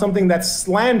talking about something that's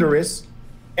slanderous,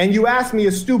 and you ask me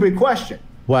a stupid question.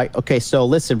 Why? Okay, so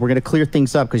listen, we're gonna clear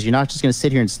things up because you're not just gonna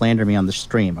sit here and slander me on the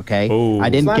stream, okay? Ooh. I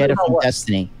didn't Slander get it about from what?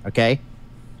 Destiny, okay?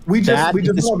 We just The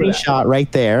love that. screenshot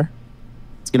right there.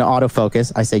 It's gonna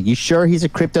autofocus. I said, "You sure he's a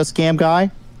crypto scam guy?"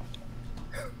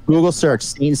 Google search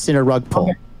Saint Sinner rug pull.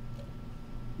 Okay.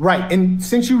 Right, and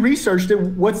since you researched it,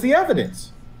 what's the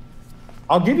evidence?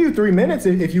 I'll give you 3 minutes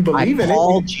if you believe I in it.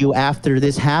 called you after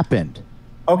this happened.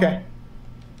 Okay.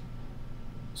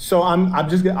 So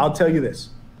I'll tell you this.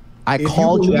 I If you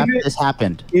called you believe after it- this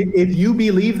happened. If you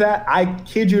believe that, I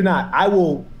kid you not, I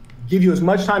will give you as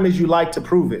much time as you like to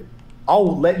prove it.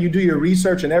 I'll let you do your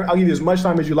research, and I'll give you as much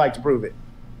time as you like to prove it.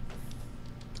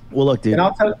 Well, look, dude. And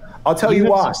I'll tell you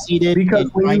have why. succeeded Because in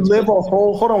when you trying to- live a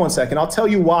whole, hold on one second. I'll tell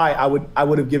you why I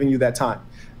would have given you that time.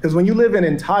 Because when you live an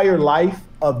entire life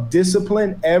of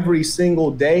discipline every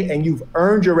single day, and you've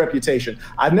earned your reputation.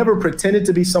 I've never pretended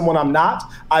to be someone I'm not.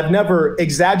 I've never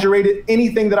exaggerated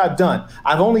anything that I've done.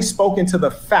 I've only spoken to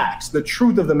the facts, the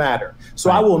truth of the matter.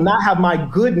 So I will not have my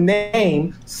good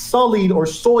name sullied or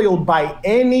soiled by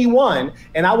anyone,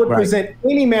 and I would present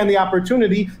any man the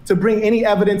opportunity to bring any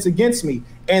evidence against me.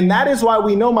 And that is why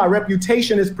we know my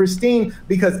reputation is pristine,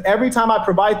 because every time I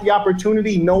provide the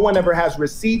opportunity, no one ever has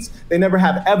receipts. They never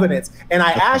have evidence. And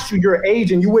I asked you your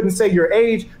age, and you wouldn't say your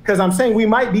age, because I'm saying we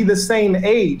might be the same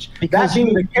age. Because that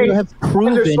being the case, have why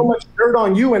proven there's so much dirt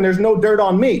on you and there's no dirt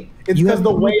on me. It's You because have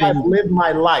the way I've proven- lived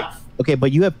my life. Okay,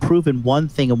 but you have proven one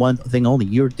thing and one thing only.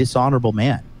 You're a dishonorable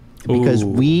man. because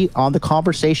we, on the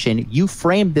conversation, you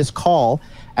framed this call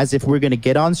as if we're going to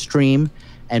get on stream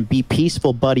and be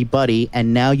peaceful buddy,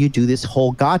 and now you do this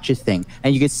whole gotcha thing.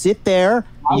 And you can sit there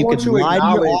and you can lie to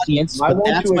your audience, but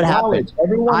that's what happened.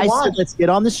 I said, let's get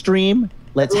on the stream.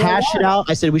 Let's hash it out.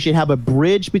 I said we should have a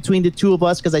bridge between the two of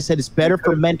us because I said it's better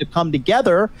for men to come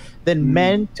together than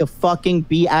men to fucking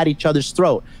be at each other's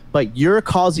throat. But you're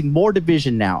causing more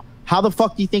division now. How the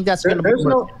fuck do you think that's going to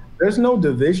work? There's no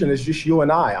division. It's just you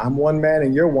and I. I'm one man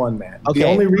and you're one man. Okay, the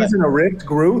only reason a rift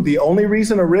grew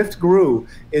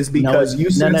is because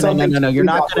you said something. No. You're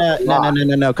not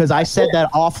gonna. No. Because I said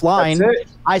that offline.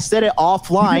 I said it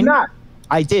offline. You did not.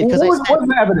 I did. Well, what's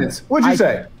the evidence? What'd you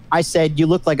say? I said you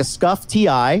look like a scuffed TI,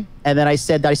 and then I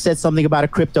said something about a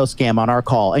crypto scam on our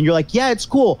call, and you're like, yeah, it's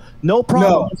cool, no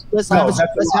problem. Let's have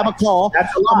a call.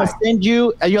 That's a lie. I'm gonna send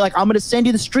you, and you're like, I'm gonna send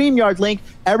you the StreamYard link.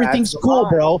 Everything's cool,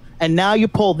 bro. And now you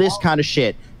pull this kind of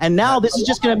shit, and now this is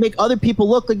just gonna make other people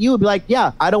look like you and be like,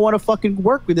 yeah, I don't want to fucking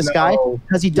work with this guy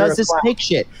because he does this snake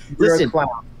shit. Listen.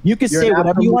 You can say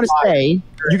whatever you want to say.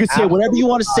 You can say whatever you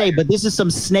want to say, but this is some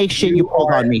snake shit you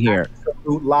pulled on me here.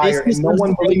 Liar. This is no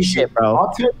one believes you, bro.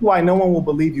 I'll tell you why no one will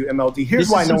believe you, MLD. Here's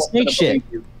why no one will believe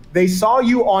you. They saw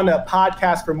you on a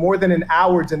podcast for more than an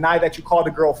hour deny that you called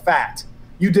a girl fat.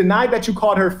 You denied that you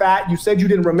called her fat. You said you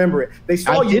didn't remember it. They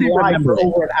saw you lie for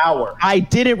over an hour. I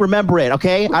didn't remember it,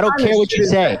 okay? I don't care what you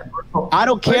say. I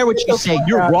don't care what you say.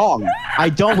 You're wrong. I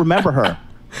don't remember her.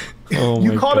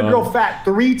 You called a girl fat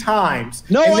 3 times.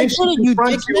 No, I didn't, you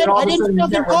dickhead. I didn't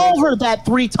fucking call her that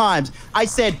 3 times. I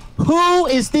said, who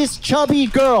is this chubby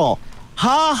girl?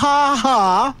 Ha, ha,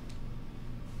 ha.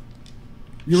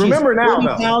 You remember now,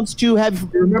 though. Pounds too heavy.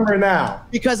 You remember now.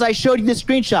 Because I showed you the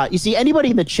screenshot. You see, anybody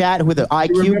in the chat with an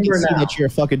IQ can see that you're a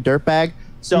fucking dirtbag.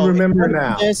 So you remember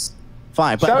now. This,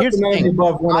 fine, but here's the thing. I'm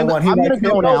going to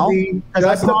go now because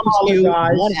I promised you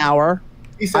 1 hour.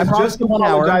 He says, just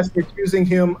apologize for accusing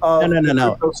him of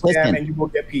no. Listen, and you will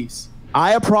get peace.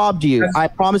 I promised you.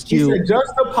 He said,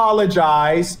 just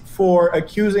apologize for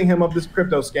accusing him of this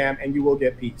crypto scam and you will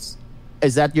get peace.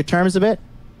 Is that your terms of it?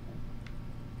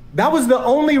 That was the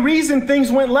only reason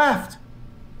things went left.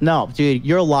 No, dude,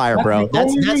 you're a liar, bro.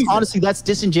 That's honestly, that's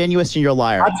disingenuous and you're a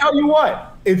liar. I'll tell you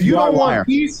what, if you don't want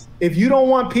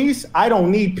peace, I don't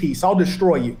need peace. I'll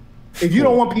destroy you. If you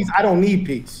don't want peace, I don't need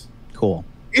peace. Cool.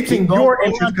 It's in your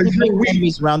interest because you're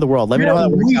weak. Around the world. Let me know how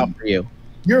that works out for you.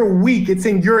 You're weak. It's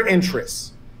in your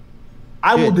interests.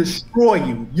 I will destroy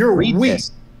you. You're weak.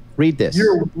 Read this.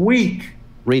 You're weak.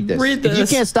 Read this. If you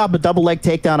can't stop a double leg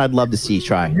takedown, I'd love to see you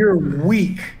try. You're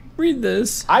weak. Read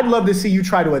this. I'd love to see you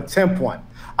try to attempt one.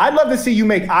 I'd love to see you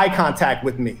make eye contact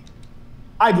with me.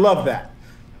 I'd love that.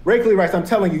 Rakeley Rice, I'm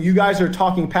telling you, you guys are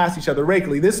talking past each other.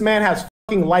 Rakeley, this man has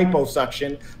fucking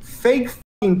liposuction, fake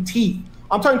fucking teeth.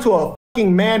 I'm talking to a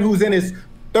man who's in his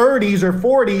 30s or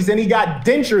 40s and he got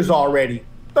dentures already.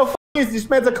 The fuck is this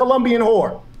man's a Colombian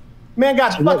whore? Man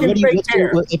got fucking fake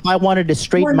hair. If I wanted to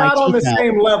straighten my teeth out, we're not on the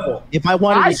same level. If I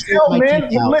wanted to straighten my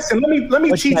teeth out, listen, let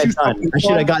me teach you something.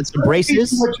 Should I got some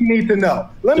braces? What you need to know.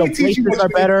 Let me teach you what are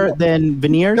better than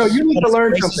veneers. No, you need to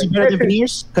learn something. Better than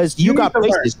veneers because you got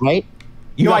braces, right?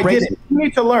 No, I didn't. You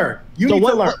need to learn. You need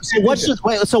to learn.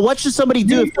 So what should somebody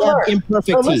do if they have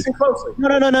imperfect teeth? Listen closely.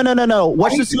 No.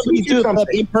 What should somebody do if they have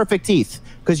imperfect teeth?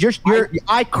 Because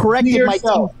I corrected my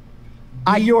teeth.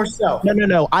 Yourself.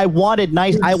 No. I wanted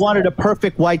a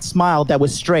perfect white smile that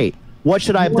was straight. What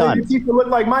should I have done? Your teeth look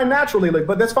like mine naturally,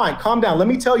 but that's fine. Calm down. Let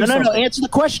me tell you something. No. Answer the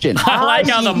question. I like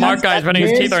how the Mark guy's running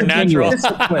his teeth are natural.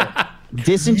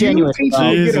 Disingenuous. You teach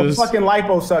me to get a fucking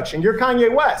liposuction. You're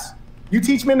Kanye West. You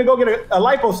teach men to go get a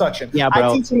liposuction. Yeah,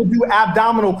 bro. I teach them to do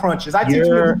abdominal crunches. I teach them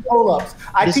to do pull-ups.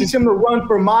 I teach them to run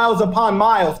for miles upon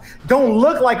miles. Don't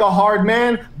look like a hard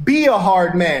man. Be a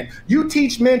hard man. You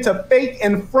teach men to fake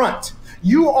and front.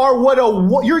 You are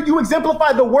you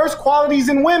exemplify the worst qualities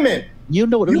in women. You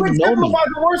exemplify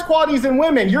the worst qualities in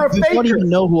women. You're a faker. You don't even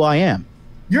know who I am.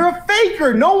 You're a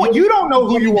faker. You don't know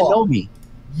who you are. Know me.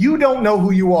 You don't know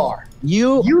who you are.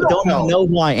 You don't know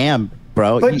who I am,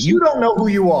 bro. But you don't know who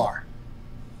you are.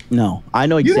 No, I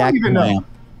know exactly who I am.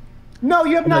 No,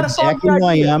 you have not exactly who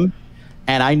I am,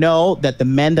 and I know that the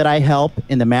men that I help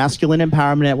in the Masculine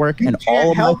Empowerment Network and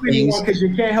all of my things,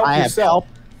 you can't help I have helped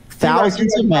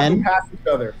thousands of men,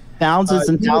 thousands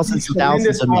and thousands and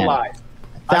thousands of men,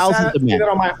 thousands of men. That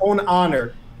on my own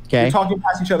honor. Okay, you're talking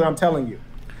past each other. I'm telling you.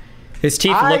 His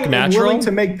teeth look natural. I'm willing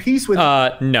to make peace with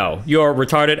no, you're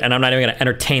retarded, and I'm not even going to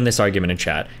entertain this argument in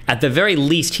chat. At the very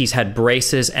least, he's had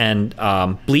braces and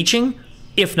bleaching.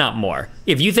 if not more.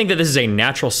 If you think that this is a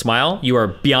natural smile, you are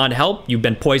beyond help. You've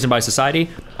been poisoned by society.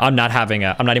 I'm not even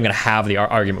going to have the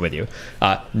argument with you.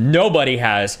 Nobody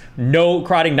has no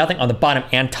carotid, nothing on the bottom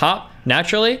and top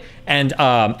naturally, and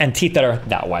teeth that are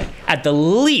that white. At the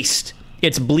least,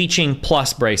 it's bleaching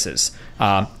plus braces,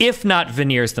 if not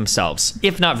veneers themselves.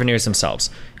 If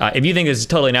you think this is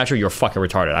totally natural, you're fucking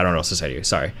retarded. I don't know what else to say to you.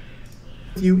 Sorry.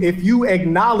 If you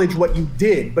acknowledge what you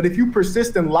did, but if you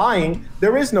persist in lying,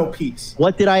 there is no peace.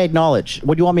 What did I acknowledge?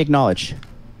 What do you want me to acknowledge?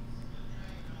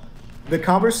 The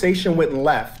conversation went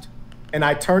left, and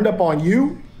I turned up on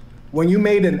you when you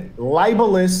made a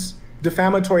libelous,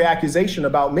 defamatory accusation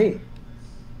about me.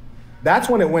 That's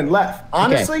when it went left.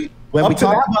 Honestly, okay. When we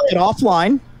talked about that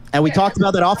offline, and we talked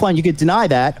about that offline, you could deny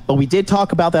that, but we did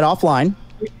talk about that offline.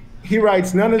 He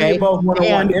writes, none of the above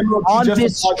 101. And on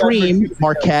this stream,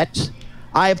 Marquette,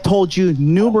 I have told you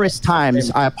numerous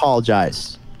times I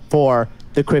apologize for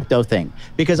the crypto thing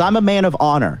because I'm a man of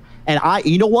honor. And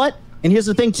you know what? And here's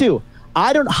the thing too.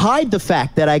 I don't hide the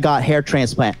fact that I got hair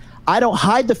transplant. I don't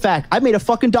hide the fact I made a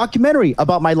fucking documentary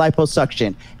about my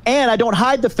liposuction. And I don't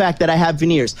hide the fact that I have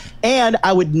veneers. And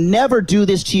I would never do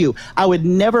this to you. I would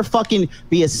never fucking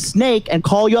be a snake and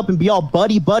call you up and be all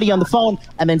buddy on the phone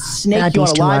and then snake you on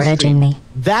a live stream.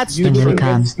 That's you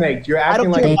the snake. You're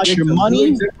acting I don't care about your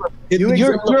money.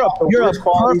 You're a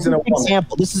perfect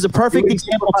example. This is a perfect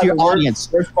example to your audience.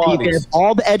 You can have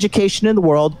all the education in the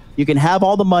world. You can have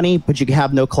all the money, but you can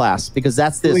have no class because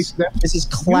that's this. This is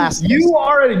classless. You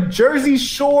are a Jersey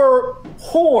Shore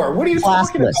whore. What are you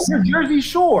talking about? You're Jersey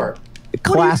Shore.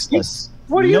 Classless.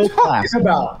 What are you talking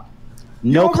about?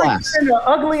 No class. An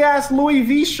ugly ass Louis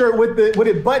V shirt with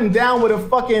it buttoned down with a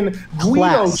fucking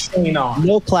Guido chain on.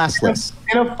 No classless.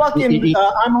 And a fucking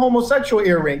I'm homosexual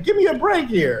earring. Give me a break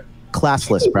here.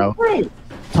 Classless, bro.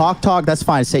 Talk. That's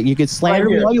fine. Say you can slander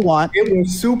me all you want. It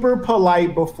was super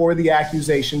polite before the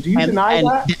accusation. Do you deny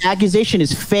that? The accusation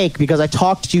is fake because I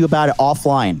talked to you about it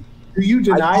offline. Do you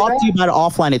deny that? I talked to you about it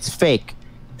offline. It's fake.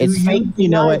 It's fake. You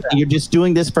know it. And you're just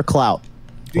doing this for clout.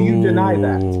 Do you deny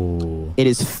that? It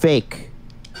is fake.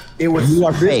 You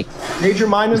are fake. Major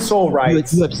Mind and Soul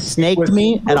rights. You have snaked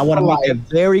me, and I want to make it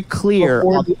very clear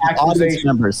on the audience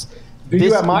members.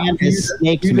 This man has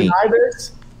snaked me. Deny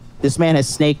this? This man has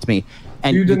snaked me.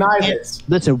 And you deny this?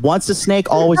 Listen, once a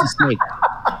snake, always a snake.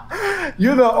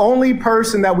 You're the only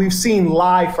person that we've seen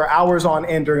lie for hours on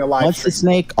end during a live stream. Once a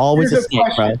snake, always a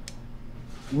snake, bro.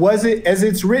 Was it, as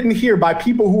it's written here by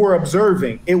people who were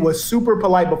observing, it was super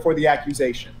polite before the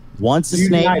accusation? Once a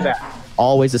snake,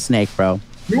 always a snake, bro.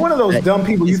 You're one of those dumb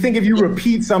people. You think if you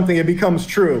repeat something, it becomes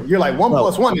true. You're like, 1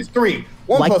 + 1 is 3.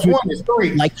 1 + 1 is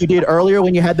 3. Like you did earlier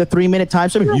when you had the 3-minute time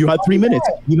limit. You had 3 minutes.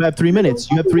 You have 3 minutes.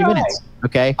 You have 3 minutes.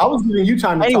 Okay. I was giving you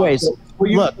time to Anyways, talk.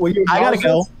 Look, I gotta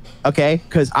go. Okay,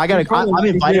 because I'm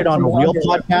invited on a real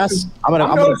podcast.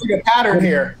 I'm noticing a pattern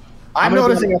here. I'm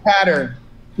noticing a pattern.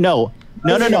 No.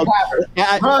 Take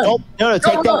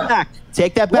that back.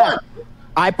 Take that back.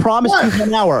 I promised you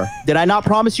 1 hour. Did I not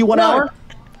promise you 1 hour?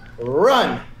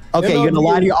 Run. Okay, you're gonna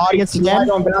lie to your audience again? He lied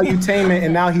on Valuetainment,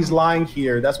 and now he's lying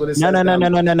here. That's what it says.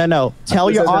 No. Tell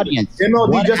your audience.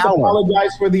 MLD just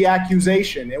apologized for the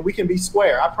accusation, and we can be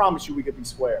square. I promise you we can be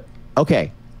square.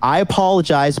 Okay, I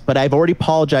apologize, but I've already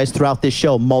apologized throughout this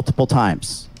show multiple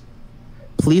times.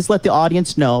 Please let the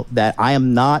audience know that I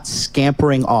am not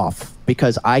scampering off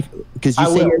because you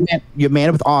say you're a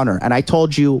man with honor, and I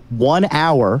told you 1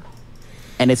 hour,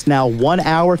 and it's now 1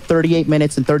 hour, 38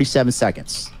 minutes, and 37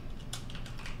 seconds.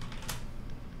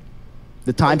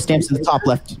 The timestamp's in the top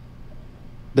left.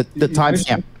 The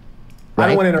timestamp. Right? I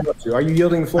don't want to interrupt you. Are you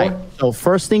yielding the floor? Right. So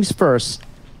first things first,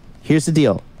 here's the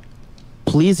deal.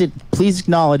 Please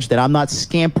acknowledge that I'm not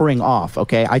scampering off,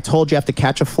 okay? I told you I have to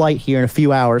catch a flight here in a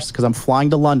few hours because I'm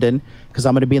flying to London because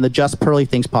I'm going to be in the Just Pearly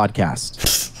Things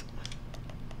podcast.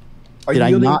 Are you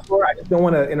yielding the floor? I just don't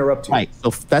want to interrupt you. Right. So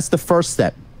that's the first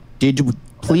step.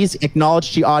 Please acknowledge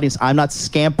to the audience I'm not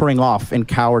scampering off in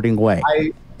cowarding way.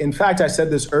 In fact, I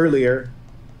said this earlier.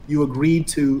 You agreed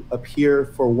to appear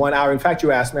for 1 hour. In fact,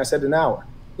 you asked me. I said an hour.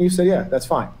 And you said, yeah, that's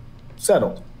fine.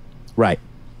 Settled. Right.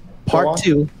 Part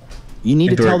 2, you need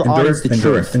to tell the audience the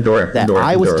truth. That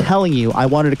I was telling you I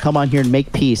wanted to come on here and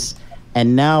make peace.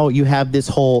 And now you have this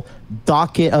whole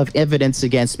docket of evidence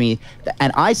against me.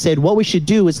 And I said, what we should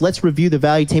do is let's review the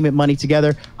Valuetainment money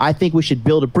together. I think we should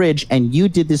build a bridge. And you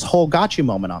did this whole gotcha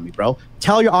moment on me, bro.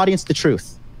 Tell your audience the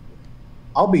truth.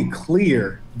 I'll be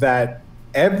clear that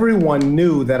everyone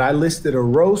knew that I listed a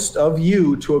roast of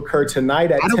you to occur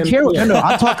tonight at 10 p.m. I don't care. No,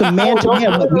 I'm talking man to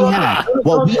man what we had.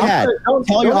 What we had.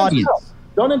 Tell your audience.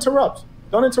 Don't interrupt.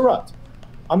 Don't interrupt.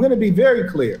 I'm going to be very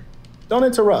clear. Don't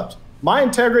interrupt. My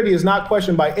integrity is not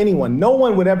questioned by anyone. No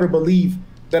one would ever believe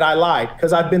that I lied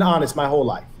because I've been honest my whole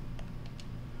life.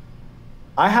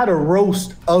 I had a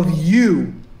roast of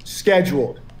you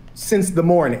scheduled since the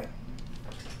morning.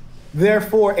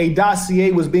 Therefore, a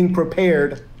dossier was being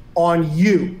prepared on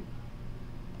you.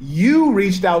 You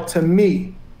reached out to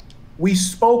me. We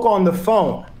spoke on the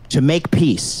phone. To make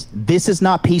peace. This is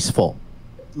not peaceful.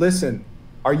 Listen,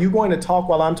 are you going to talk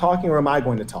while I'm talking or am I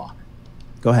going to talk?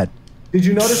 Go ahead. Did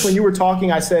you notice when you were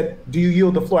talking, I said, do you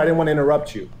yield the floor? I didn't want to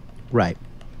interrupt you. Right.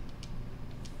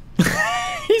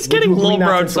 He's getting low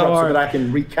brown so so hard. that I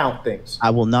can recount things. I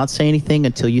will not say anything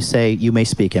until you say you may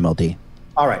speak, MLD.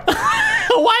 All right.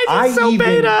 Why is he I so even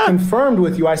beta? confirmed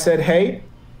with you. I said, hey,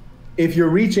 if you're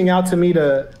reaching out to me in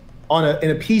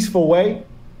a peaceful way,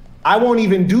 I won't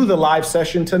even do the live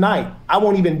session tonight. I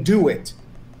won't even do it.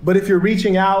 But if you're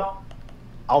reaching out,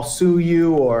 I'll sue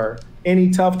you or any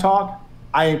tough talk.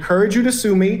 I encourage you to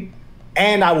sue me,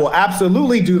 and I will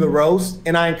absolutely do the roast,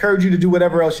 and I encourage you to do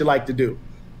whatever else you like to do.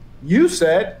 You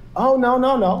said, oh,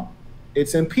 no.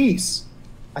 It's in peace.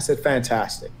 I said,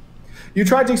 fantastic. You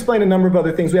tried to explain a number of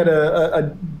other things. We had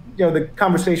the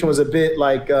conversation was a bit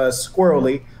like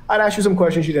squirrely. I'd ask you some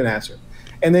questions you didn't answer.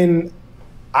 And then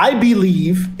I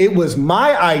believe it was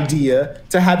my idea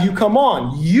to have you come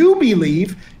on. You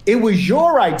believe it was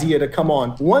your idea to come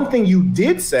on. One thing you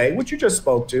did say, which you just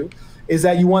spoke to, is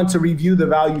that you want to review the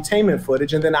valuetainment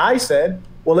footage. And then I said,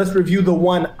 well, let's review the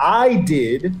one I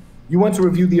did. You want to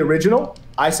review the original?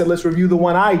 I said, let's review the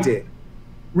one I did.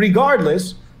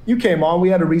 Regardless, you came on, we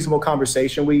had a reasonable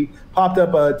conversation. We popped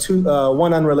up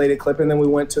one unrelated clip, and then we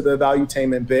went to the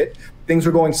valuetainment bit. Things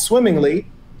were going swimmingly.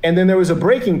 And then there was a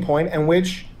breaking point in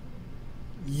which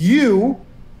you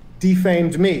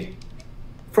defamed me.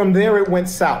 From there, it went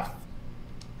south.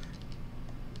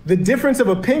 The difference of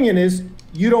opinion is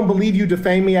you don't believe you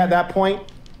defamed me at that point.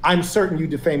 I'm certain you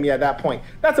defamed me at that point.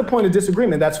 That's a point of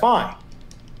disagreement. That's fine.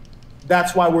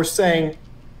 That's why we're saying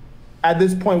at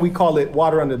this point, we call it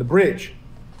water under the bridge.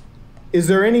 Is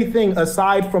there anything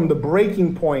aside from the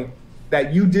breaking point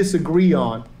that you disagree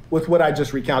on with what I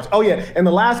just recounted? Oh yeah, and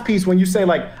the last piece, when you say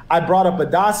like, I brought up a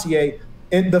dossier,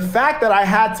 and the fact that I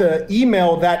had to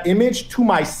email that image to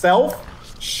myself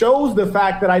shows the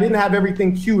fact that I didn't have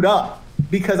everything queued up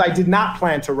because I did not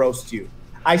plan to roast you.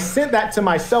 I sent that to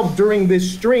myself during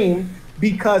this stream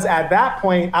because at that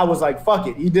point I was like, fuck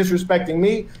it, you disrespecting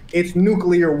me, it's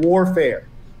nuclear warfare.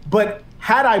 But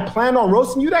had I planned on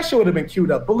roasting you, that shit would have been queued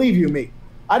up, believe you me.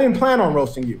 I didn't plan on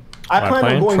roasting you. I planned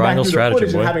on going back through the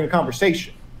footage and having a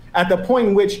conversation. At the point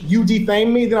in which you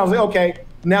defamed me, then I was like, okay,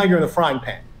 now you're in the frying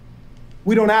pan.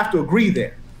 We don't have to agree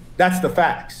there. That's the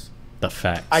facts. The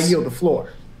facts. I yield the floor.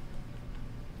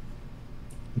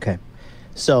 Okay.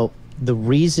 So the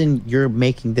reason you're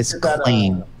making this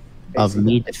claim of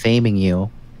me defaming you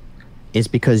is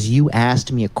because you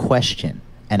asked me a question,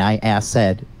 and I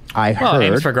said, I heard. Well,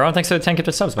 aims for growth. Thanks for the 10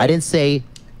 gifted subs. I didn't say,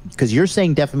 because you're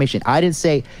saying defamation. I didn't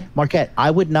say, Marquette,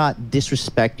 I would not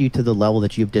disrespect you to the level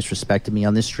that you've disrespected me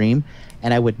on this stream,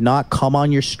 and I would not come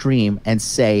on your stream and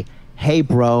say, hey,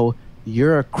 bro,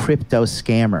 you're a crypto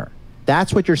scammer.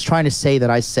 That's what you're trying to say that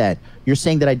I said. You're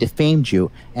saying that I defamed you,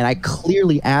 and I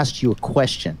clearly asked you a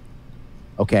question,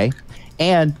 okay?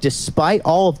 And despite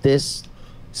all of this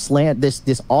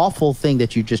this awful thing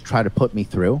that you just try to put me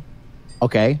through,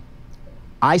 okay,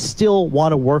 I still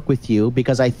want to work with you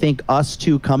because I think us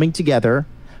two coming together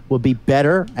will be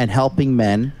better and helping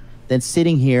men than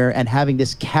sitting here and having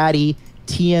this catty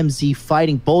TMZ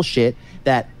fighting bullshit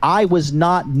that I was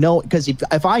not know. Because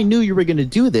if I knew you were going to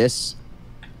do this,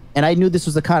 and I knew this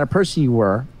was the kind of person you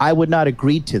were, I would not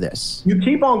agree to this. You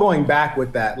keep on going back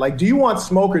with that. Like, do you want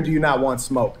smoke or do you not want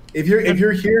smoke? If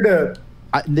you're here to,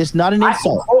 this not an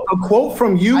insult. A quote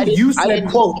from you. You said,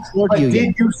 "Quote, but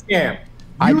did you scam?"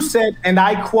 You said, and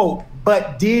I quote,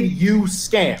 "But did you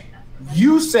scam?"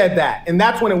 You said that, and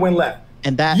that's when it went left.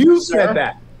 And that you said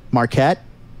that, Marquette.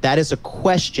 That is a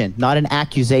question, not an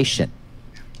accusation.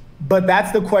 But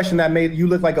that's the question that made you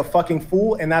look like a fucking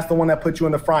fool, and that's the one that put you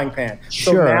in the frying pan.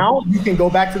 Sure. So now you can go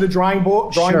back to the drawing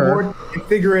board and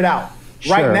figure it out.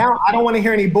 Right now, I don't want to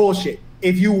hear any bullshit.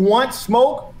 If you want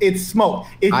smoke, it's smoke.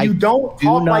 If you don't,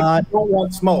 talk like you don't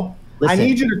want smoke. Listen. I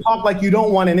need you to talk like you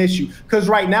don't want an issue. Because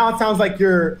right now it sounds like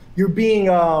you're being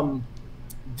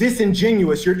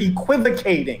disingenuous. You're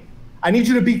equivocating. I need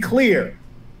you to be clear.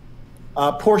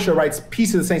 Portia writes,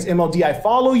 "Peace of the Saints, MLD, I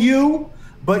follow you,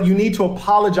 but you need to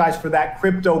apologize for that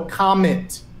crypto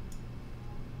comment."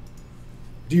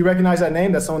 Do you recognize that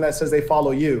name? That's someone that says they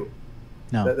follow you.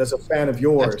 No. That's a fan of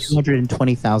yours. That's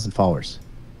 220,000 followers.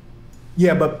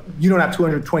 Yeah, but you don't have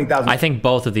 220,000. I think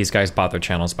both of these guys bought their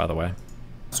channels, by the way.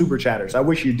 super chatters. I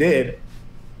wish you did.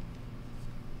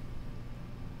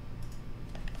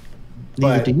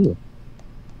 Neither do you.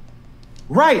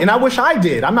 Right, and I wish I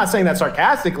did. I'm not saying that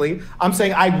sarcastically. I'm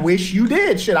saying I wish you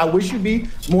did. Shit, I wish you'd be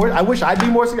more. I wish I'd be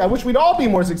more. I wish we'd all be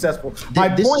more successful. My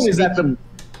point is that the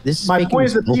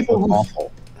people who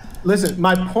awful. Listen.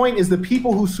 My point is the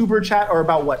people who super chat are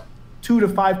about what 2 to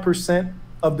 5%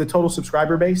 of the total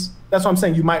subscriber base. That's what I'm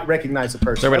saying. You might recognize the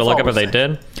person. Is there a way to look up what they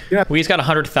did? Yeah. We's got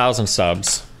 100,000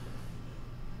 subs.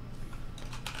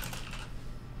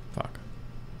 Fuck.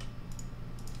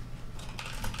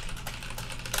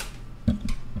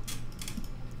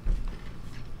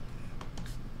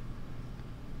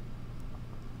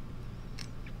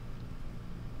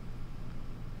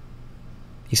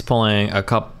 He's pulling a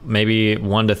couple, maybe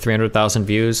 1 to 300,000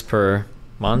 views per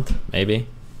month, maybe.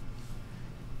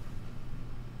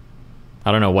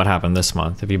 I don't know what happened this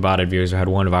month. If he botted views or had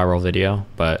one viral video,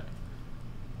 but...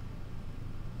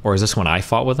 Or is this when I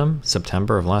fought with him?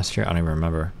 September of last year? I don't even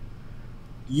remember.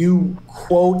 You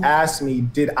quote asked me,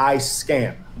 did I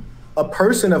scam? A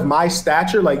person of my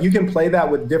stature, like you can play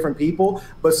that with different people,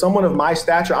 but someone of my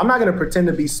stature, I'm not gonna pretend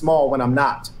to be small when I'm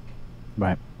not.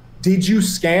 Right. Did you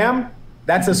scam?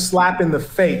 That's a slap in the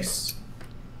face.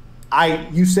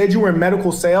 You said you were in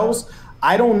medical sales.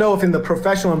 I don't know if in the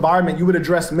professional environment you would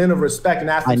address men of respect and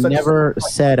ask them. I never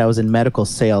said I was in medical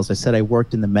sales. I said I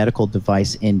worked in the medical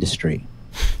device industry.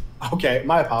 Okay,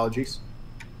 my apologies.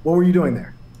 What were you doing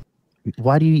there?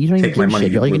 Why do you don't even give a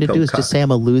shit? All you're gonna do is just say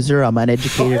I'm a loser, I'm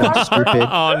uneducated, I'm stupid.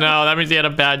 Oh no, that means he had a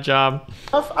bad job.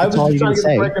 I was just trying to get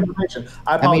the correct information.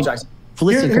 I apologize.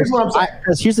 Listen, here's what I'm saying.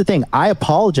 Here's the thing. I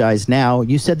apologize now.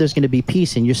 You said there's going to be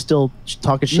peace, and you're still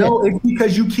talking shit. No, it's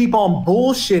because you keep on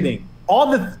bullshitting.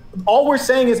 All we're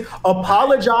saying is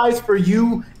apologize for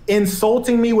you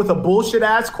insulting me with a bullshit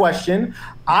ass question.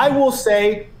 I will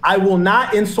say I will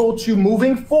not insult you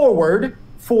moving forward,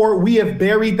 for we have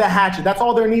buried the hatchet. That's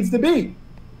all there needs to be.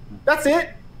 That's it.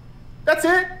 That's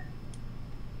it.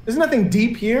 There's nothing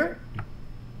deep here.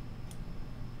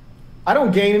 I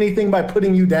don't gain anything by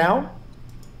putting you down.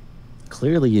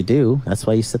 Clearly you do. That's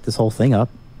why you set this whole thing up.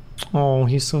 Oh,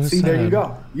 he's so sad. See, there you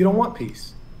go. You don't want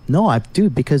peace. No, I do,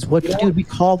 because what you did, we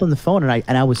called on the phone,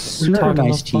 and I was super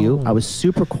nice to you. I was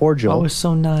super cordial. I was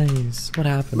so nice. What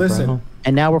happened, Listen, bro?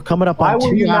 And now we're coming up on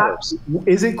 2 hours.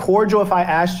 Is it cordial if I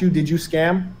asked you, did you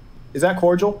scam? Is that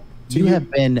cordial to you? You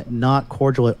have been not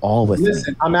cordial at all with me.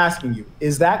 Listen, I'm asking you,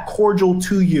 is that cordial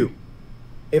to you?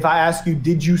 If I ask you,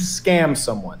 did you scam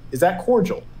someone? Is that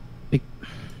cordial?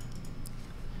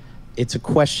 It's a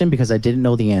question because I didn't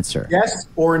know the answer. Yes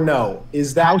or no?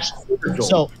 Is that cordial?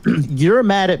 So you're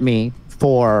mad at me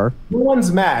for... No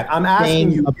one's mad. I'm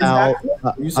asking you about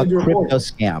you a crypto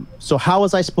scam. So how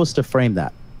was I supposed to frame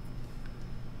that?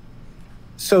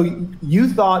 So you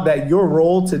thought that your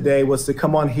role today was to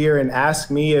come on here and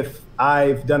ask me if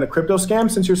I've done a crypto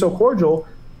scam? Since you're so cordial,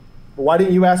 why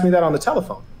didn't you ask me that on the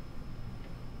telephone?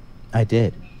 I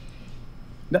did.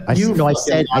 No, I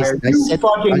said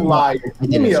fucking liar.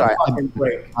 Give me a fucking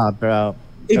break. Bro.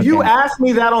 If you asked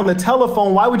me that on the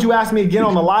telephone, why would you ask me again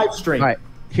on the live stream? All right,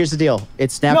 here's the deal.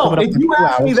 It's now no, coming up if you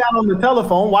asked me that on the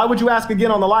telephone, why would you ask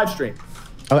again on the live stream?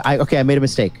 Okay, I made a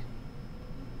mistake.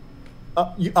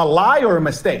 A lie or a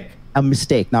mistake? A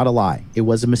mistake, not a lie. It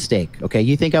was a mistake. Okay,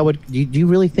 you think I would? Do you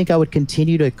really think I would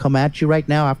continue to come at you right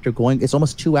now after going? It's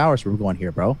almost 2 hours we're going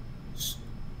here, bro.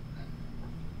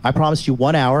 I promised you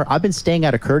 1 hour. I've been staying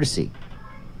out of courtesy.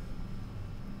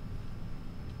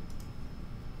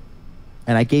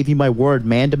 And I gave you my word,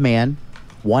 man to man,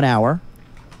 1 hour.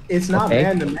 It's not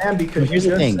man to man because here's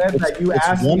you the just thing. said that you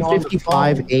asked me on the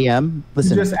phone. 1:55 a.m.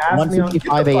 Listen, you just asked me on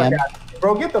 1:55 a.m.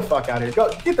 Bro, get the fuck out of here.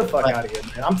 Go, get the fuck out of here,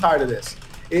 man. I'm tired of this.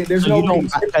 There's no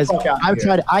peace. Get the fuck out of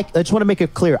here. I just want to make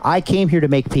it clear. I came here to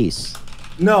make peace.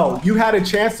 No, you had a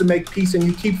chance to make peace and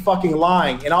you keep fucking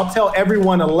lying. And I'll tell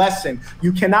everyone a lesson.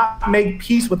 You cannot make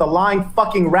peace with a lying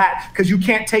fucking rat because you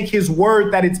can't take his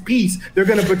word that it's peace. They're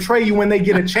going to betray you when they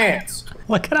get a chance.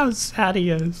 Look at how sad he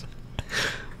is.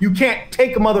 You can't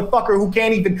take a motherfucker who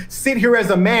can't even sit here as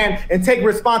a man and take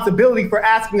responsibility for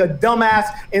asking a dumbass,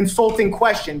 insulting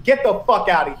question. Get the fuck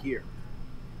out of here.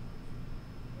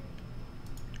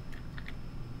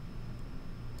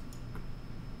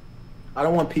 I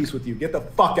don't want peace with you. Get the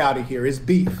fuck out of here. It's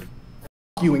beef.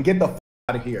 Fuck you and get the fuck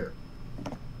out of here.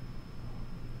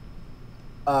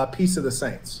 Peace of the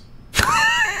Saints.